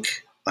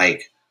think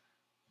like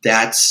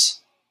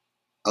that's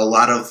a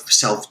lot of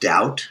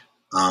self-doubt.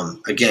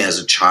 Again, as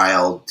a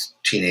child,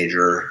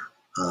 teenager,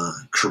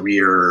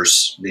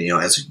 careers,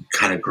 as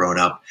kind of grown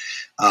up,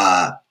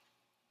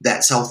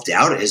 that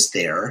self-doubt is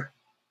there,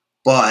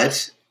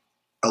 but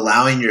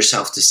allowing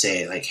yourself to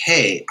say like,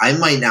 hey, I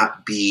might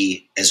not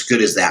be as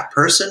good as that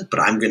person, but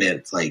I'm going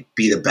to like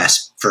be the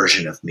best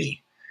version of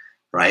me.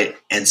 Right.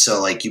 And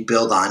so like you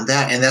build on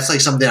that. And that's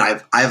like something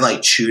I've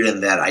like chewed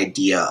in that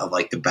idea of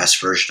like the best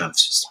version of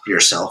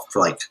yourself for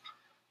like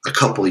a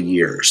couple of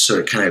years. So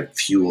it kind of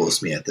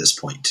fuels me at this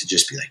point to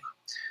just be like,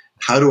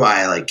 how do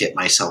I like get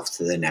myself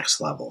to the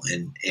next level?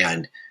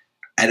 And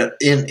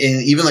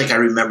even like, I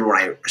remember when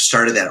I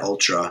started that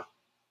ultra,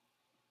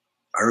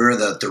 I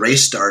remember that the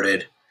race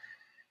started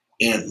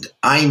and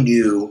I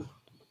knew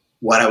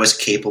what I was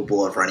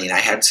capable of running. I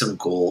had some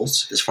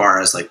goals as far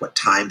as like what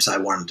times I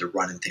wanted to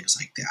run and things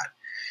like that.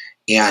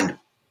 And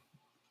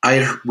I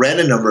had read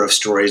a number of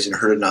stories and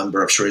heard a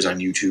number of stories on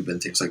YouTube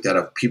and things like that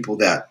of people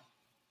that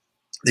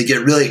they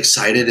get really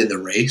excited in the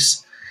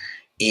race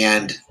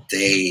and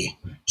they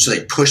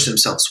push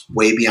themselves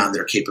way beyond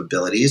their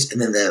capabilities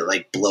and then they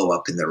like blow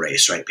up in the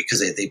race, right?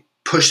 Because they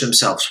push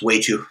themselves way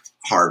too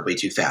hard, way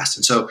too fast.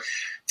 And so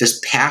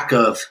this pack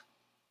of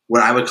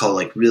what I would call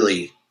like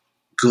really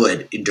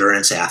good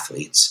endurance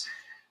athletes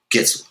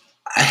gets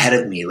ahead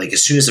of me like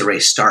as soon as the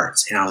race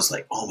starts. And I was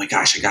like, oh my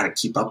gosh, I got to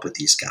keep up with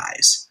these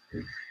guys.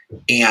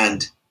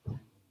 And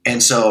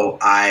so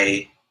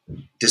I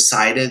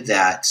decided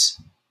that,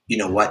 you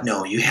know what,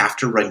 no, you have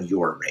to run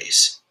your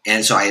race.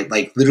 And so I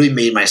like literally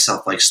made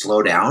myself like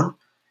slow down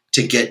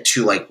to get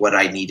to like what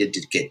I needed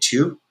to get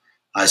to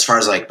as far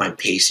as like my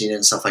pacing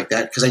and stuff like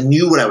that. Because I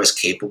knew what I was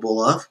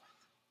capable of,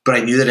 but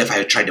I knew that if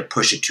I tried to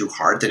push it too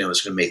hard, then it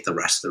was going to make the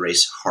rest of the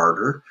race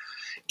harder.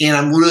 And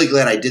I'm really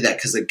glad I did that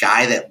because the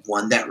guy that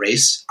won that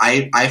race,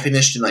 I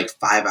finished in like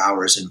 5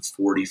 hours and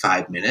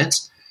 45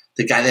 minutes.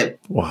 The guy that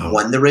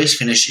won the race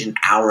finished an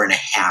hour and a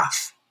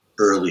half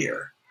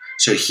earlier.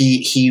 So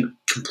he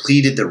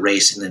completed the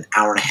race in an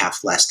hour and a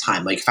half less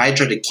time. Like if I had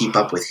tried to keep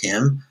up with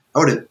him, I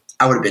would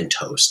have been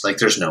toast. Like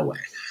there's no way.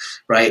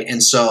 Right.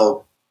 And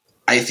so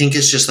I think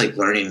it's just like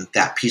learning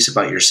that piece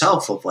about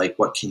yourself of like,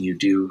 what can you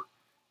do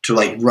to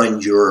like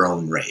run your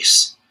own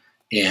race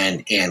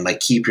and like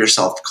keep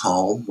yourself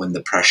calm when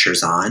the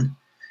pressure's on.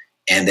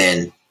 And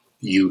then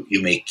you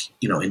make,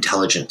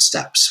 intelligent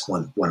steps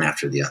one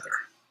after the other.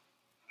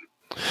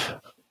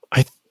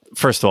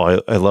 First of all,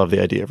 I love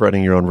the idea of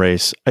running your own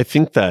race. I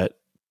think that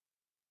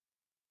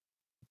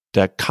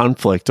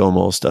conflict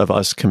almost of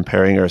us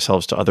comparing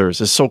ourselves to others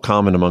is so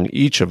common among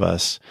each of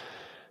us.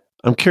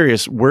 I'm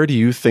curious, where do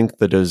you think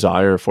the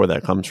desire for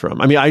that comes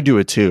from? I mean, I do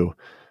it too,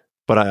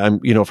 but I'm,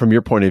 from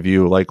your point of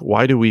view, like,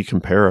 why do we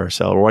compare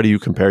ourselves? Or why do you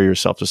compare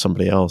yourself to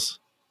somebody else?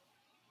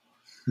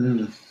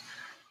 I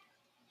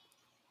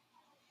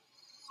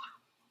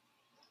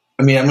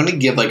mean, I'm going to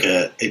give like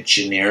a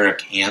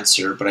generic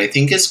answer, but I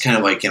think it's kind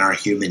of like in our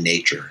human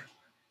nature.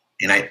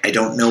 And I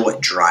don't know what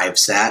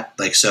drives that.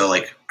 Like, so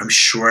like, I'm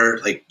sure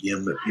like,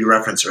 you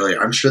referenced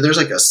earlier, I'm sure there's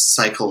like a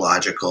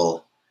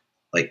psychological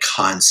like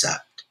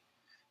concept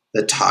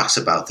that talks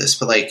about this,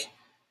 but like,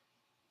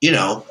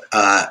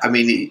 I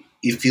mean,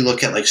 if you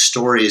look at like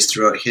stories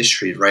throughout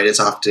history, right, it's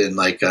often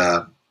like,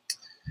 what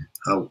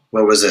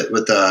was it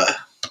with the,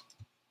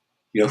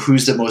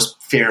 who's the most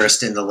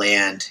fairest in the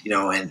land,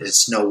 and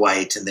it's Snow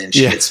White, and then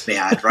she gets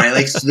mad, right?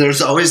 Like so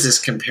there's always this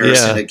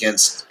comparison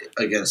against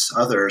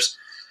others.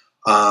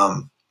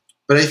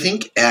 But I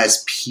think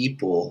as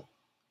people,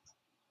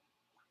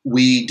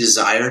 we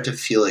desire to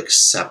feel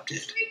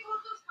accepted.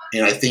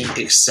 And I think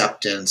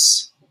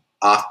acceptance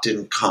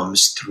often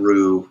comes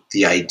through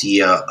the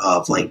idea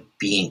of like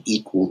being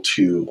equal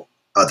to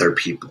other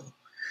people.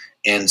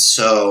 And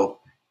so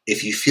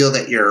if you feel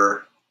that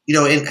you're,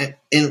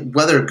 in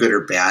whether good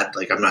or bad,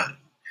 like I'm not,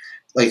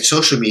 like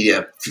social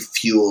media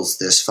fuels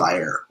this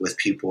fire with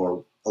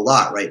people a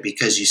lot, right?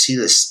 Because you see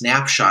this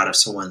snapshot of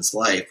someone's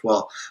life.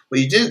 Well, what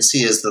you didn't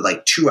see is the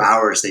like 2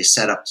 hours they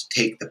set up to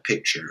take the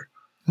picture.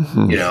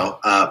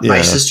 Mm-hmm.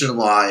 My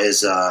sister-in-law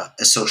is a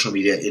social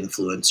media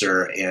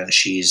influencer, and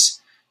she's,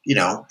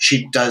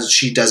 she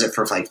does it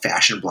for like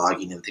fashion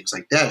blogging and things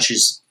like that.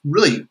 She's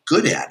really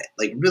good at it,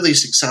 like really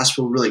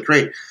successful, really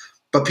great.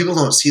 But people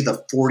don't see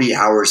the 40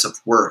 hours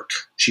of work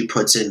she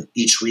puts in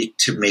each week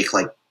to make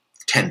like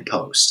 10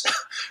 posts,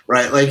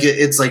 right? Like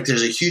it's like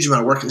there's a huge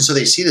amount of work. And so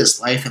they see this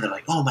life and they're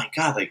like, oh my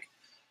God, like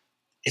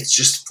it's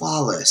just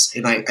flawless.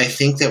 And I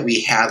think that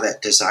we have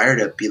that desire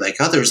to be like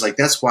others. Like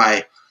that's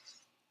why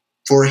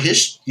for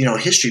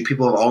history,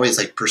 people have always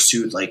like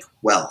pursued like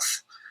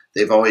wealth.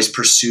 They've always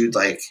pursued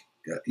like,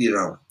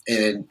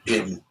 and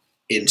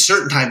in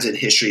certain times in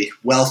history,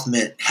 wealth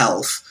meant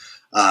health.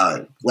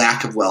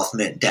 Lack of wealth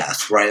meant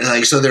death, right?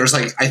 Like, so there's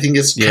like, I think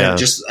it's kind of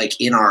just like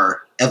in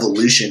our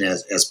evolution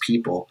as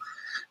people,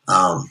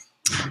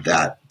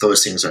 that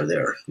those things are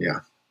there.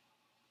 Yeah.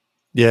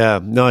 Yeah.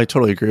 No, I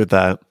totally agree with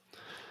that.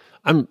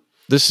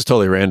 This is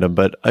totally random,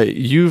 but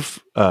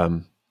you've,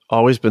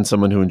 always been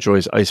someone who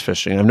enjoys ice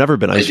fishing. I've never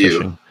been ice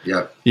fishing.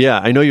 Yeah. Yeah.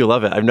 I know you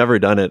love it. I've never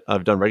done it.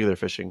 I've done regular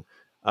fishing.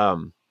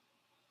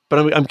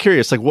 But I'm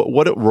curious, like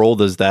what role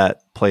does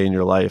that play in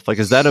your life? Like,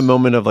 is that a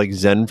moment of like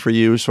Zen for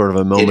you, sort of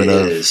a moment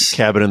of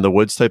cabin in the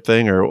woods type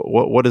thing? Or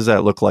what does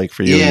that look like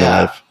for you in your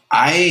life?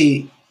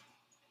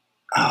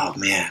 Oh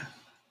man,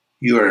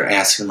 you are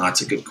asking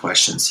lots of good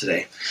questions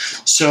today.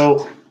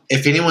 So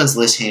if anyone's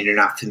listening and you're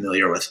not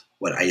familiar with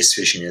what ice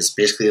fishing is,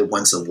 basically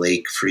once a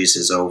lake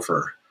freezes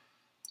over,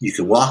 you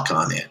can walk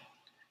on it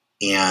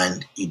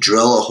and you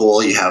drill a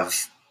hole. You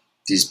have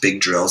these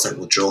big drills that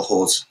will drill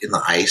holes in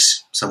the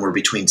ice somewhere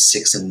between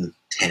 6 and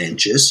 10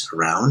 inches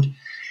around.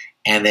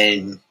 And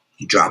then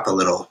you drop a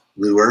little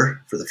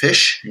lure for the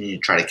fish and you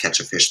try to catch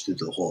a fish through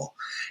the hole.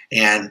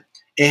 And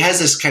it has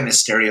this kind of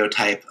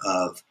stereotype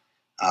of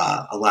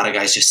a lot of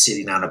guys just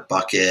sitting on a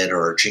bucket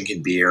or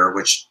drinking beer,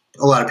 which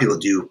a lot of people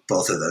do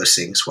both of those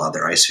things while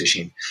they're ice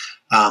fishing.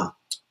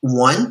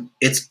 When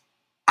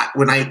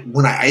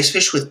I ice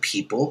fish with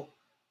people,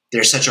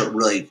 there's such a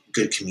really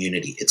good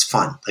community. It's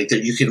fun. Like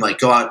that you can like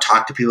go out and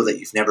talk to people that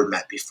you've never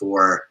met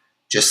before.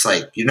 Just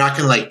like you're not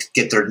going to like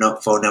get their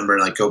phone number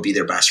and like go be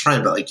their best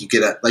friend, but like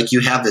you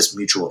have this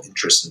mutual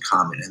interest in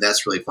common, and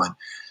that's really fun.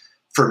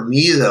 For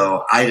me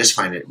though, I just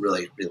find it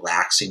really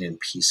relaxing and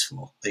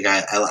peaceful. Like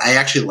I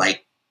actually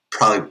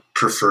probably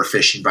prefer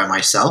fishing by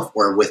myself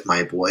or with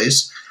my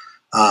boys.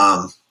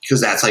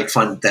 Because that's like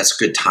fun. That's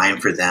good time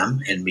for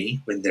them and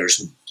me when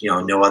there's,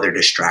 no other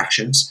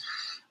distractions.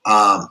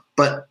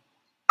 But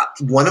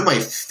one of my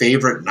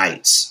favorite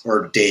nights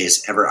or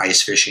days ever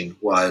ice fishing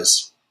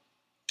was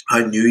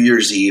on New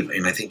Year's Eve.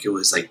 And I think it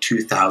was like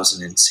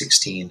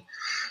 2016.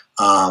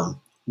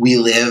 We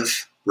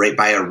live right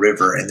by a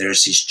river and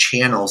there's these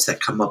channels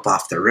that come up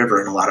off the river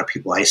and a lot of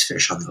people ice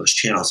fish on those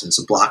channels. And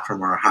it's a block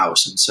from our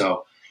house. And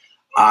so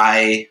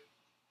I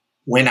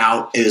went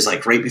out. It was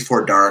like right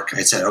before dark.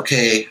 I said,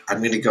 okay, I'm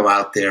going to go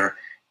out there.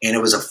 And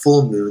it was a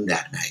full moon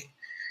that night.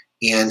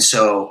 And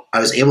so I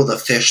was able to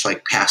fish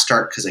like past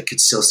dark because I could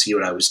still see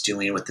what I was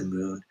doing with the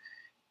moon.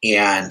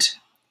 And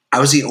I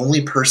was the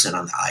only person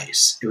on the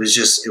ice. It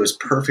was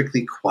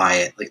perfectly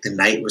quiet. Like the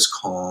night was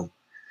calm.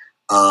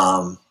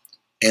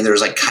 And there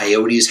was like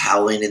coyotes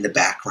howling in the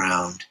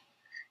background.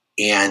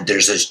 And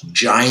there's this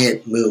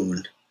giant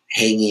moon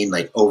hanging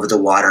like over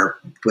the water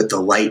with the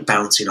light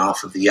bouncing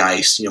off of the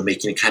ice,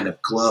 making it kind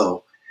of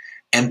glow.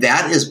 And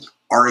that is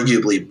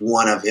arguably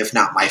one of, if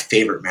not my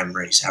favorite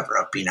memories ever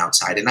of being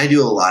outside. And I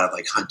do a lot of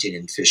like hunting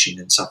and fishing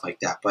and stuff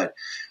like that. But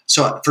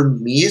so for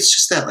me, it's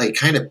just that like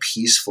kind of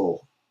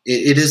peaceful.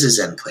 It is a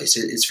Zen place.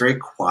 It's very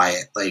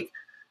quiet. Like,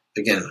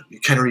 again,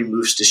 it kind of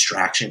removes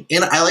distraction.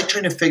 And I like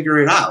trying to figure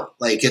it out.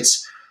 Like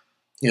it's,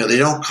 they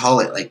don't call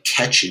it like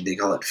catching; they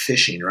call it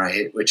fishing,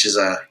 right? Which is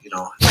an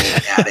old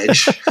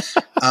adage.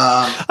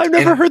 I've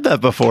never heard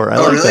that before.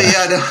 Really?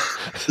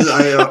 That. Yeah.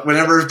 No.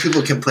 Whenever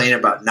people complain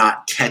about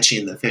not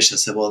catching the fish, I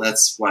said, "Well,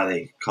 that's why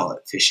they call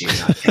it fishing,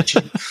 not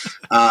catching."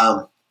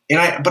 But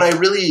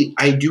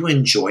I do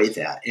enjoy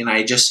that, and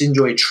I just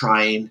enjoy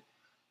trying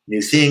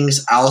new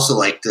things. I also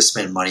like to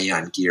spend money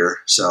on gear,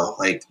 so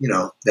like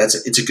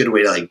it's a good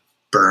way to like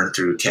burn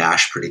through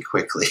cash pretty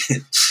quickly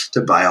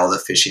to buy all the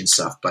fishing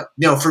stuff. But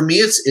for me,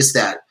 it's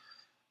that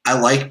I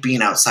like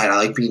being outside. I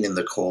like being in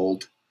the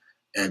cold,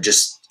 and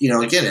just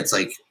again, it's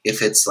like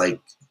if it's like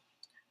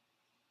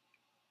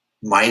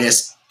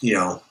minus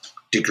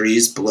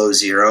degrees below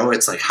zero,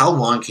 it's like, how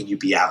long can you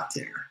be out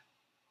there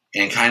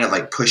and kind of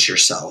like push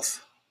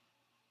yourself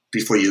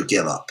before you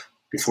give up,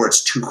 before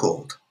it's too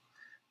cold?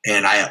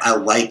 And I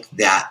like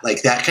that.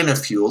 Like, that kind of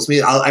fuels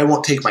me. I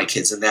won't take my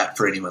kids in that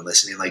for anyone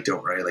listening. Like,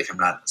 don't worry. Like, I'm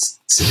not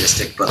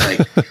sadistic, but like,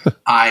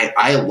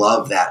 I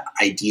love that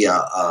idea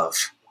of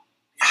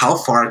how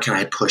far can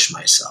I push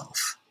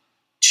myself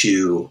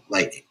to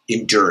like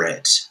endure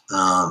it.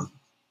 And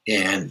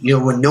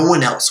when no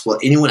one else, will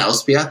anyone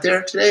else be out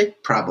there today?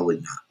 Probably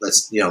not.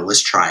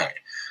 Let's try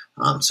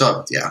it.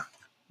 So yeah,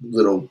 a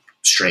little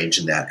strange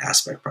in that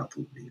aspect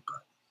probably, but.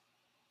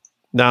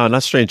 No,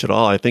 not strange at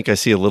all. I think I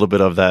see a little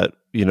bit of that,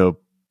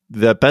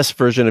 that best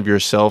version of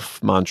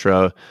yourself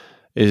mantra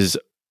is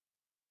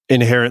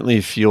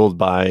inherently fueled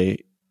by,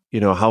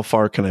 how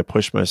far can I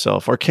push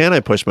myself, or can I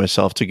push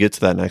myself to get to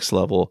that next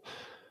level?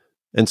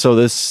 And so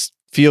this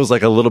feels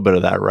like a little bit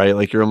of that, right?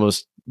 Like you're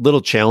almost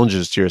little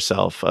challenges to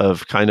yourself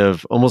of kind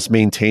of almost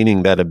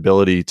maintaining that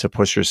ability to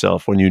push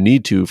yourself when you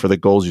need to for the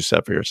goals you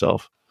set for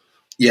yourself.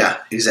 Yeah,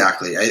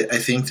 exactly. I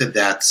think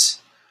it's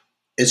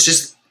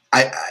just,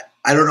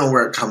 I don't know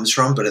where it comes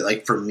from, but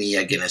like for me,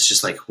 again, it's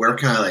just like, where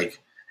can I like,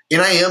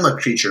 and I am a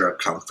creature of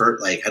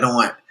comfort. Like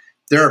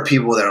there are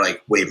people that are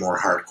like way more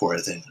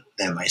hardcore than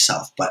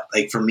myself. But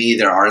like for me,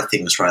 there are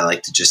things where I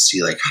like to just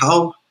see like,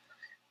 how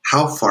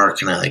far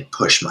can I like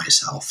push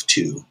myself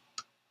to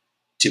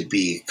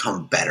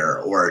become better,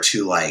 or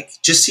to like,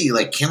 just see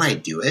like, can I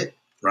do it?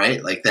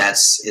 Right. Like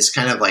it's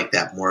kind of like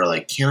that more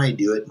like, can I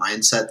do it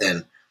mindset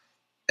than,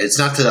 it's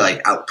not to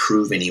like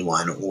outprove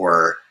anyone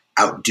or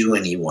outdo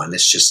anyone.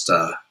 It's just,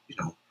 can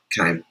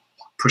I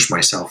push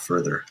myself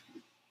further?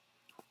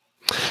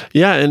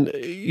 Yeah. And,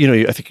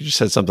 I think you just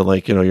said something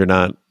like, you're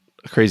not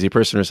a crazy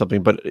person or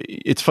something, but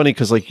it's funny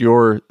because like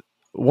you're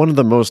one of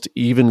the most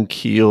even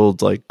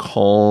keeled, like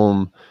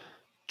calm,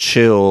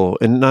 chill,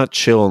 and not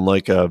chill in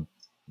like a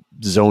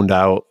zoned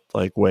out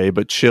like way,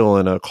 but chill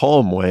in a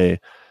calm way.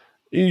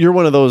 You're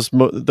one of those,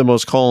 the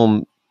most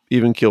calm,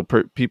 even keeled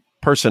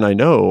person I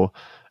know.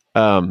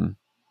 Because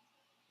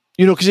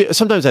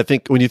sometimes I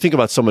think when you think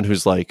about someone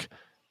who's like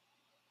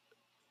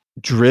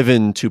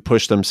driven to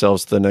push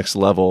themselves to the next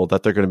level,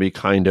 that they're going to be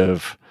kind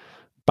of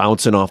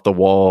bouncing off the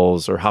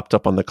walls or hopped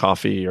up on the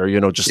coffee, or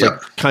like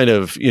kind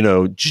of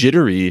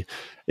jittery.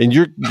 And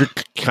you're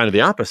kind of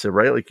the opposite,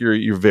 right? Like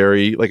you're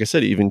very, like I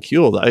said, even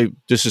keeled.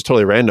 This is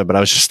totally random, but I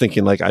was just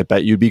thinking like, I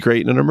bet you'd be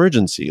great in an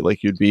emergency.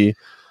 Like you'd be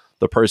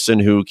the person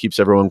who keeps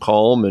everyone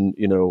calm and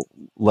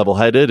level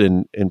headed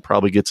and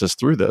probably gets us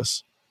through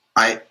this.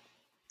 I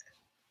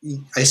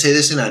say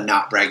this in a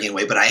not bragging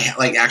way, but I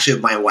like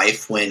actually my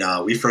wife, when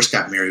we first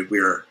got married,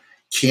 we were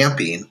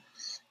camping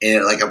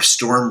and like a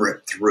storm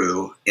ripped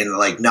through and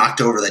like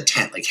knocked over the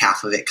tent, like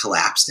half of it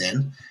collapsed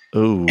in.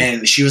 Ooh.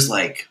 And she was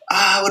like,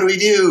 what do we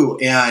do?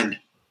 And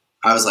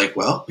I was like,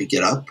 well, we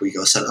get up, we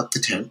go set up the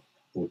tent,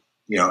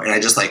 and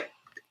I just like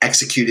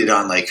executed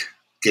on like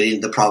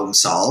getting the problem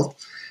solved.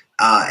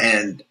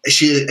 And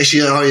she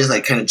always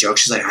like kind of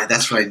jokes. She's like,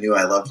 that's when I knew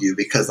I loved you,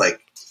 because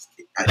like,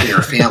 in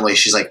her family,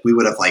 she's like, we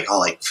would have like all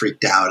like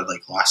freaked out and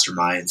like lost our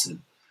minds,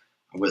 and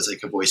I was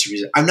like a voice of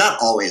reason. I'm not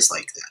always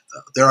like that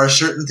though. There are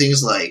certain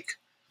things like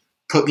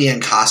put me in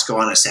Costco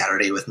on a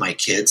Saturday with my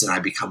kids and I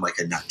become like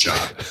a nut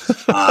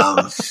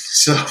job.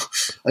 So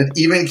an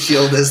even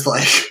keeled is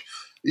like,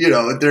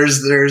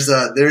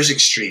 there's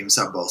extremes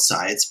on both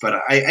sides, but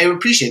I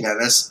appreciate that.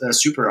 That's a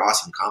super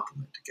awesome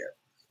compliment to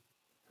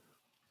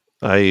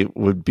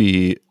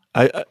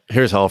get.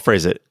 Here's how I'll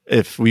phrase it.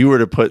 If we were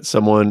to put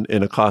someone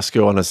in a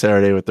Costco on a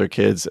Saturday with their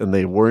kids and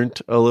they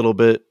weren't a little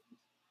bit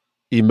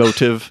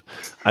emotive,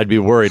 I'd be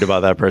worried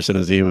about that person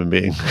as a human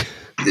being.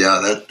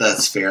 Yeah,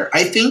 that's fair.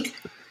 I think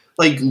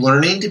like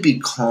learning to be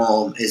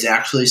calm is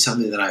actually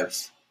something that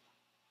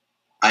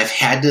I've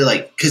had to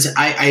like, because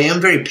I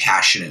am very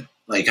passionate.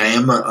 Like I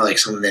am like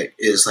someone that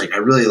is like, I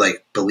really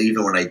like believe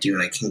in what I do,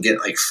 and I can get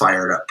like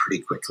fired up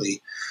pretty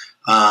quickly.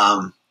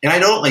 And I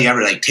don't like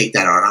ever like take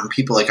that out on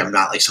people. Like I'm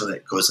not like someone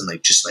that goes and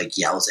like just like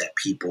yells at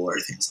people or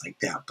things like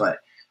that. But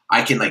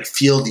I can like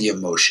feel the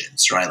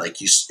emotions, right? Like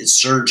it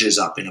surges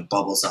up and it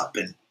bubbles up,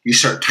 and you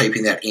start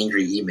typing that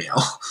angry email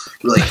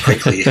really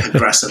quickly,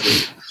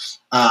 aggressively.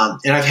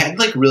 And I've had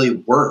like really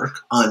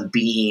work on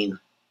being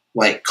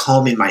like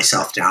calming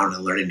myself down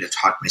and learning to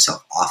talk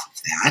myself off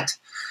of that.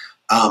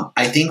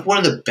 I think one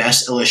of the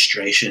best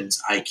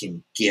illustrations I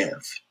can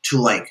give to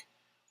like,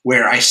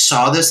 where I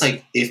saw this,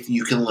 like, if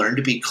you can learn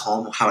to be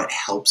calm, how it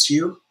helps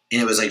you. And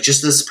it was like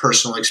just this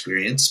personal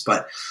experience.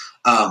 But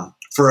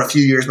for a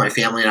few years, my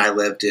family and I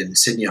lived in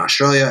Sydney,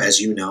 Australia, as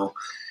you know.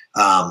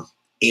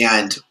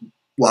 And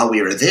while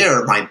we were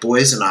there, my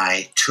boys and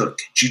I took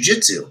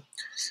jiu-jitsu.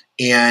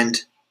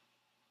 And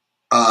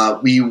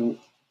we've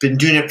been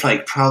doing it for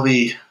like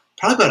probably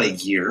about a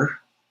year,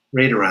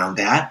 right around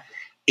that.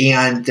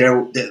 And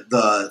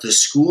the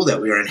school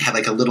that we were in had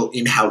like a little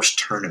in-house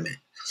tournament.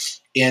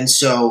 And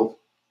so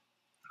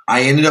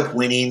I ended up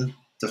winning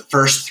the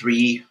first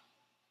 3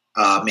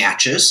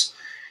 matches,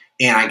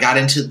 And I got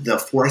into the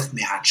fourth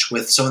match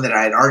with someone that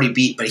I had already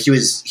beat, but he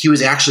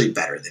was actually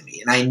better than me.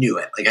 And I knew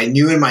it. Like I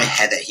knew in my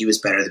head that he was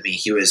better than me.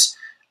 He was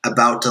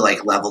about to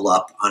like level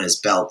up on his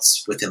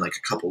belts within like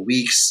a couple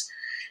weeks.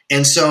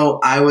 And so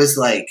I was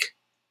like,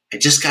 I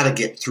just got to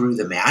get through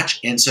the match.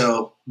 And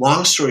so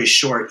long story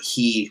short,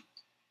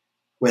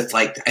 with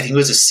like, I think it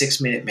was a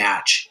 6-minute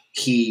match,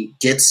 he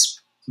gets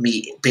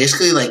me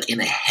basically like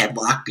in a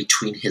headlock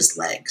between his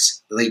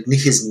legs, like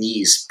his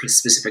knees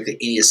specifically,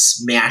 and he is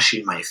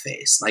smashing my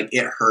face. Like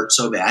it hurt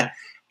so bad.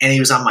 And he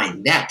was on my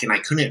neck and I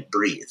couldn't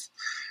breathe.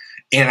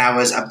 And I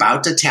was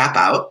about to tap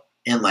out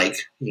and like,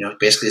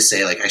 basically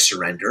say like I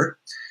surrender.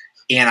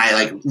 And I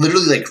like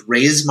literally like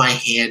raised my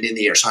hand in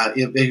the air. So if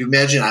you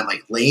imagine I'm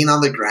like laying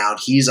on the ground,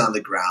 he's on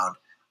the ground.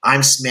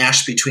 I'm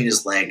smashed between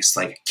his legs,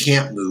 like I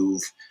can't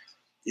move.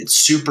 It's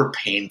super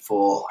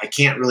painful. I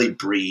can't really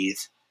breathe.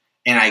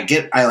 And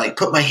I like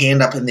put my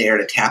hand up in the air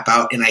to tap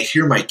out, and I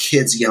hear my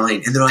kids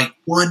yelling, and they're like,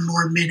 1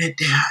 more minute,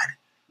 Dad.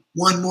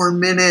 1 more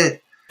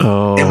minute.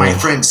 Oh. And my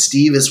friend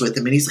Steve is with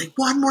him, and he's like,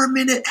 1 more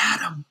minute,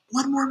 Adam.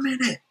 1 more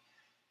minute.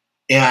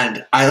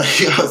 And I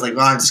was like,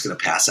 well, I'm just going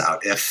to pass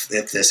out if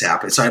this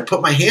happens. So I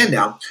put my hand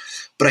down,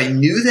 but I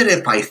knew that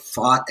if I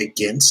fought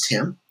against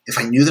him, if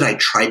I knew that I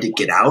tried to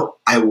get out,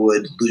 I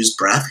would lose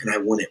breath and I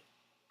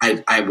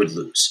would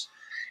lose.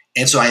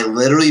 And so I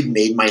literally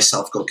made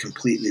myself go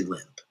completely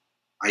limp.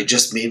 I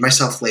just made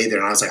myself lay there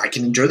and I was like, I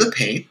can endure the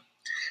pain.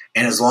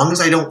 And as long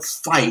as I don't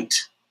fight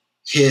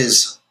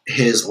his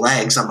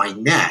legs on my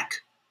neck,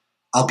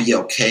 I'll be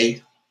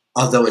okay.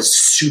 Although it's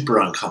super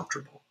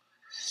uncomfortable.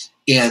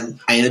 And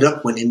I ended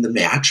up winning the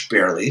match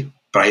barely,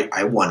 but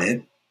I won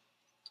it.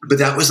 But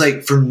that was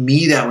like, for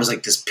me, that was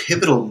like this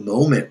pivotal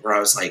moment where I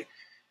was like,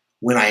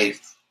 when I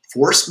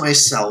forced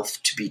myself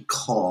to be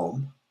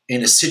calm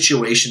in a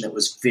situation that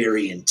was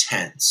very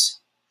intense,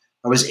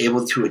 I was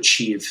able to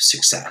achieve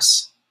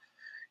success.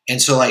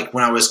 And so like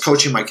when I was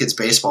coaching my kids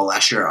baseball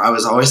last year, I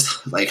was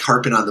always like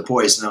harping on the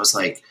boys. And I was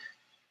like,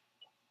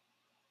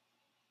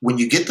 when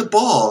you get the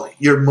ball,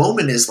 your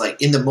moment is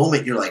like, in the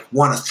moment, you're like,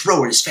 want to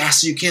throw it as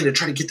fast as you can to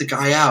try to get the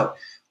guy out.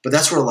 But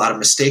that's where a lot of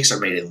mistakes are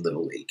made in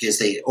Little League, is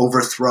they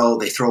overthrow,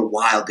 they throw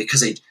wild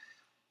because they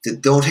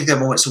don't take that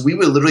moment. So we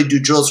would literally do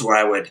drills where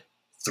I would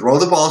throw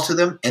the ball to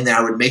them and then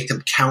I would make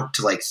them count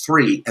to like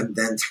 3 and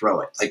then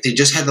throw it. Like they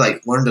just had to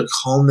like learn to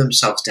calm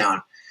themselves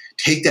down,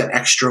 take that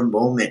extra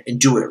moment and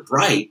do it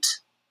right.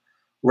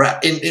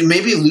 And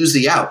maybe lose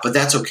the out, but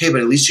that's okay.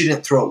 But at least you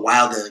didn't throw it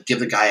wild and give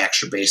the guy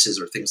extra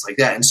bases or things like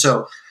that. And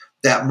so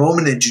that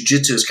moment in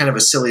jiu-jitsu is kind of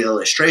a silly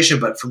illustration,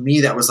 but for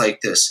me, that was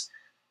like this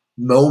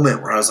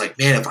moment where I was like,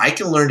 man, if I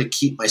can learn to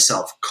keep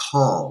myself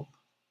calm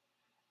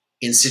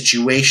in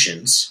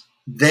situations,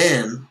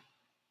 then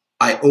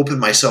I open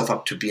myself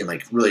up to being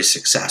like really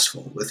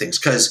successful with things.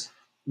 Because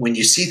when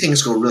you see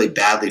things go really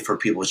badly for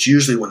people, it's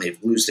usually when they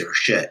lose their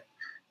shit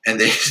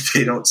and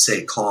they don't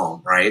stay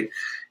calm, right?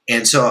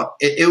 And so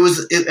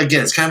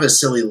again, it's kind of a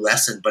silly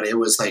lesson, but it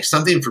was like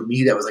something for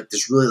me that was like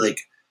this really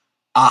like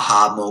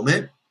aha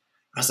moment.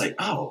 I was like,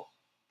 oh,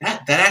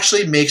 that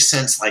actually makes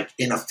sense, like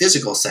in a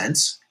physical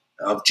sense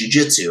of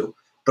jiu-jitsu,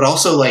 but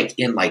also like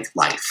in like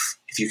life.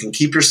 If you can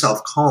keep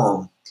yourself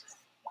calm,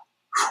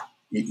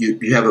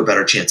 you have a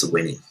better chance of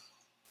winning,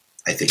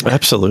 I think.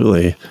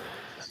 Absolutely.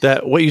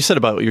 That what you said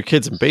about your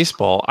kids in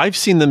baseball, I've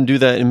seen them do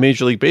that in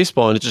Major League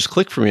Baseball, and it just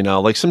clicked for me now.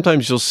 Like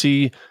sometimes you'll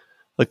see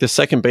like the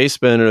second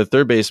baseman or the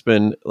third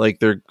baseman, like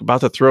they're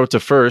about to throw it to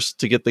first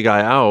to get the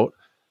guy out,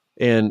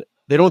 and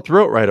they don't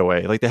throw it right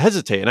away. Like they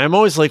hesitate. And I'm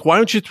always like, why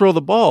don't you throw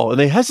the ball? And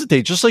they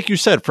hesitate, just like you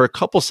said, for a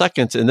couple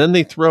seconds. And then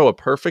they throw a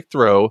perfect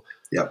throw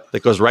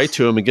that goes right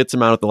to him and gets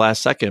him out at the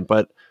last second.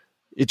 But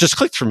it just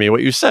clicked for me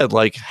what you said.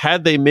 Like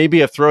had they maybe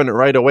have thrown it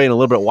right away and a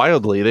little bit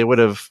wildly, they would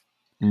have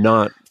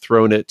not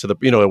thrown it to the,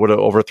 it would have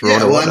overthrown it.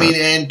 Yeah, well, I mean,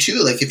 and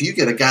too, like if you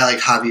get a guy like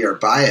Javier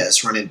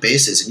Baez running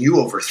bases and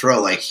you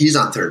overthrow, like he's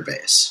on third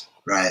base,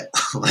 right?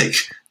 Like,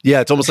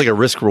 yeah, it's almost like a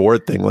risk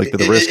reward thing. Like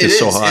the risk is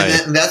so high.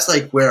 And that's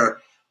like where,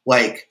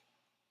 like,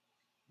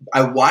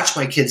 I watched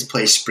my kids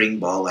play spring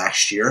ball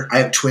last year. I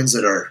have twins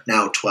that are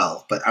now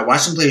 12, but I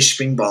watched them play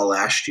spring ball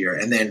last year,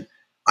 and then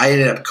I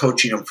ended up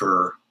coaching them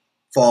for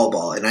fall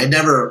ball, and I'd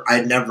never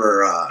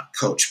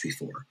coached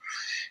before.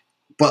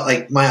 But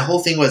like my whole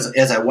thing was,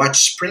 as I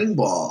watched spring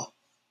ball,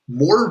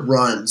 more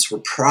runs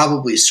were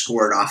probably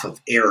scored off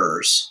of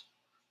errors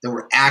than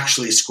were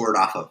actually scored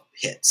off of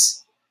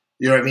hits.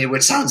 You know what I mean?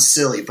 Which sounds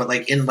silly, but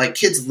like in my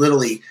kids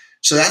literally.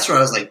 So that's where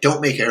I was like,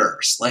 don't make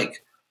errors.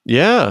 Like,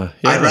 yeah.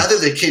 I'd rather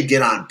the kid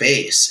get on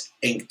base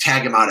and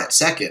tag him out at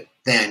second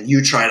than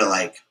you try to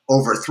like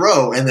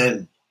overthrow and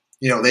then,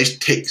 they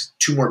take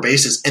 2 more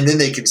bases and then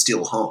they can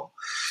steal home.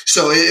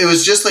 So it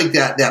was just like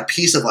that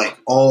piece of like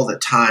all the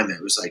time.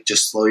 It was like,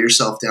 just slow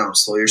yourself down,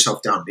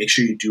 make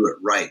sure you do it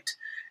right.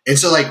 And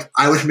so like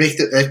I would make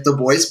the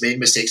boys made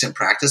mistakes in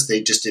practice.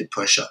 They just did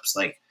push-ups.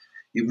 Like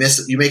you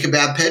make a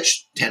bad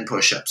pitch, 10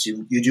 push-ups.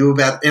 You do a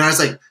bad, and I was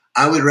like,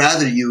 I would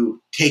rather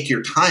you take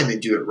your time and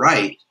do it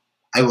right.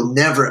 I will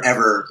never,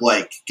 ever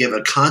like give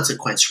a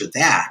consequence for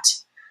that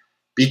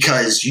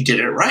because you did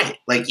it right.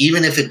 Like,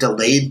 even if it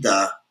delayed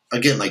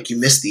like you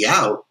missed the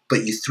out,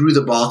 but you threw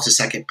the ball to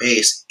second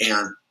base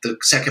and the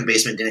second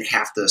baseman didn't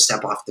have to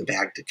step off the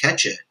bag to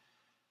catch it,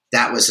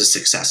 that was a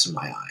success in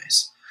my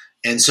eyes.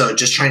 And so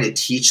just trying to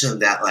teach them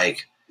that,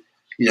 like,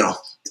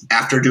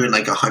 after doing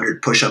like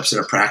 100 push-ups in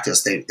a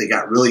practice, they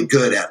got really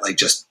good at like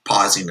just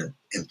pausing and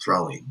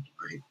throwing.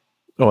 Right?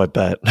 Oh, I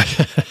bet.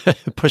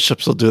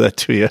 Push-ups will do that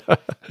to you.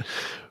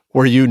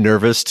 Were you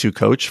nervous to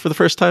coach for the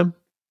first time?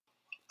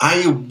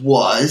 I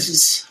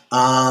was.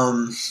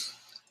 I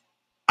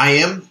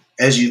am,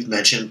 as you've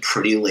mentioned,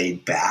 pretty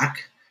laid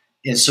back.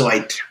 And so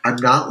I'm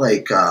not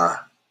like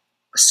a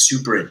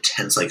super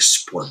intense like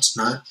sports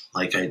nut.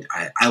 Like I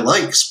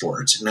like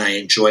sports and I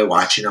enjoy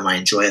watching them. I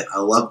enjoy it. I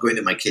love going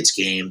to my kids'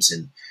 games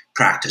and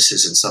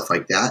practices and stuff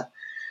like that.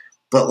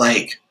 But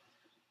like,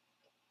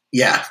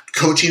 yeah,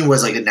 coaching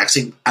was like the next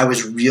thing. I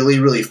was really,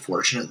 really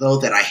fortunate though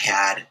that I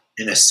had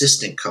an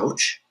assistant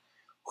coach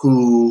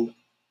who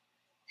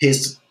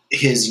his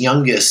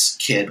youngest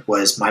kid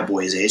was my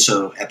boy's age.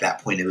 So at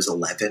that point it was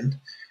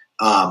 11.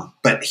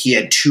 But he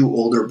had two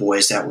older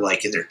boys that were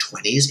like in their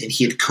 20s, and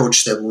he had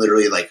coached them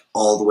literally like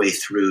all the way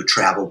through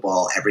travel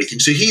ball, everything.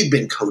 So he had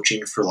been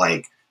coaching for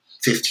like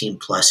 15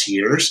 plus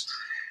years,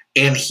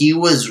 and he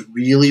was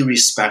really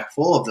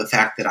respectful of the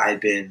fact that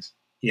I'd been,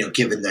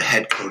 given the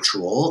head coach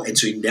role. And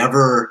so he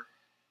never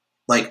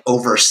like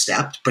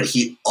overstepped, but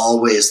he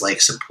always like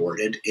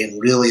supported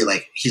and really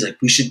like, he's like,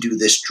 we should do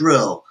this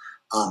drill.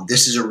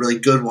 This is a really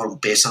good one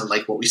based on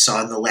like what we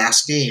saw in the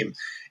last game.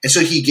 And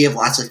so he gave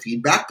lots of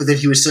feedback, but then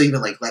he would still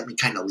even like let me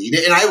kind of lead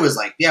it. And I was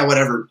like, yeah,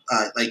 whatever.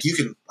 Like you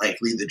can like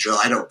lead the drill.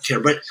 I don't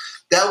care. But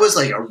that was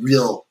like a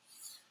real,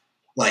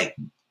 like,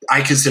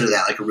 I consider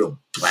that like a real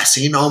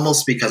blessing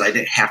almost, because I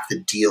didn't have to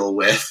deal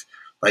with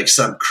like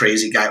some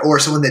crazy guy or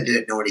someone that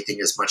didn't know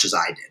anything as much as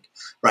I did.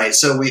 Right.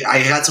 So I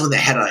had someone that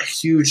had a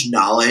huge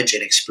knowledge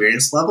and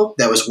experience level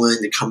that was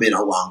willing to come in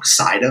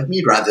alongside of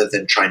me rather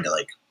than trying to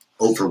like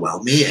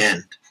overwhelm me.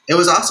 And it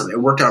was awesome.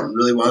 It worked out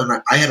really well.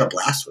 And I had a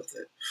blast with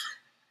it.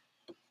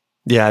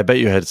 Yeah, I bet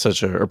you had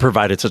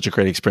provided such a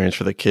great experience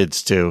for the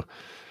kids too.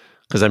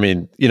 Because I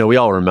mean, we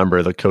all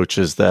remember the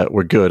coaches that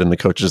were good and the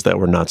coaches that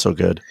were not so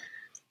good.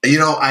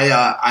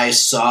 I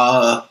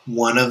saw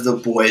one of the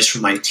boys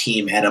from my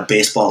team at a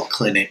baseball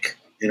clinic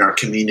in our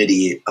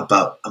community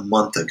about a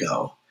month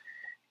ago.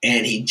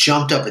 And he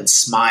jumped up and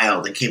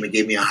smiled and came and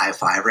gave me a high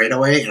five right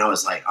away. And I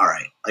was like, all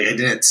right, like I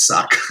didn't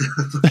suck.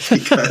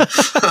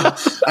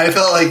 Because I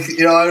felt like,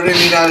 you know what I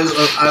mean? I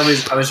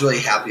was really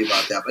happy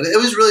about that. But it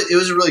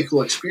was a really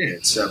cool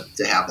experience to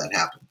have that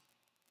happen.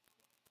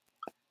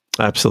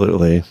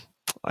 Absolutely.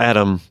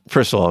 Adam,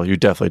 first of all, you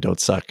definitely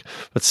don't suck.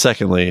 But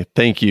secondly,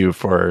 thank you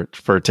for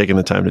taking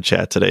the time to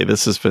chat today.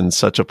 This has been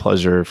such a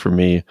pleasure for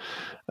me.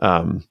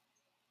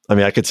 I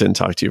mean, I could sit and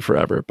talk to you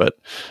forever, but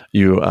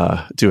you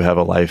do have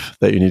a life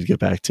that you need to get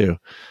back to.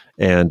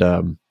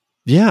 And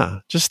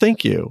just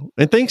thank you.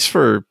 And thanks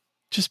for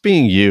just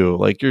being you.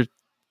 Like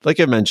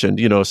I mentioned,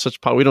 we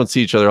don't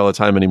see each other all the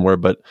time anymore,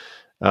 but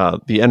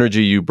the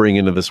energy you bring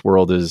into this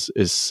world is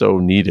so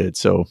needed.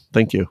 So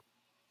thank you.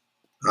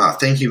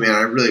 Thank you, man.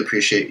 I really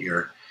appreciate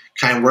your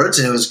kind words.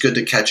 And it was good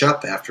to catch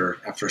up after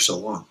so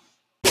long.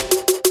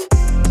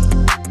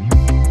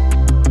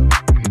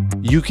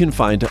 You can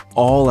find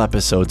all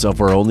episodes of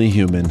We're Only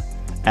Human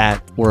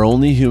at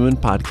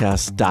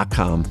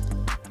we'reonlyhumanpodcast.com,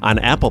 on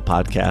Apple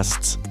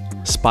Podcasts,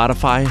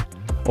 Spotify,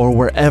 or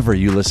wherever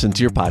you listen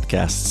to your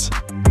podcasts.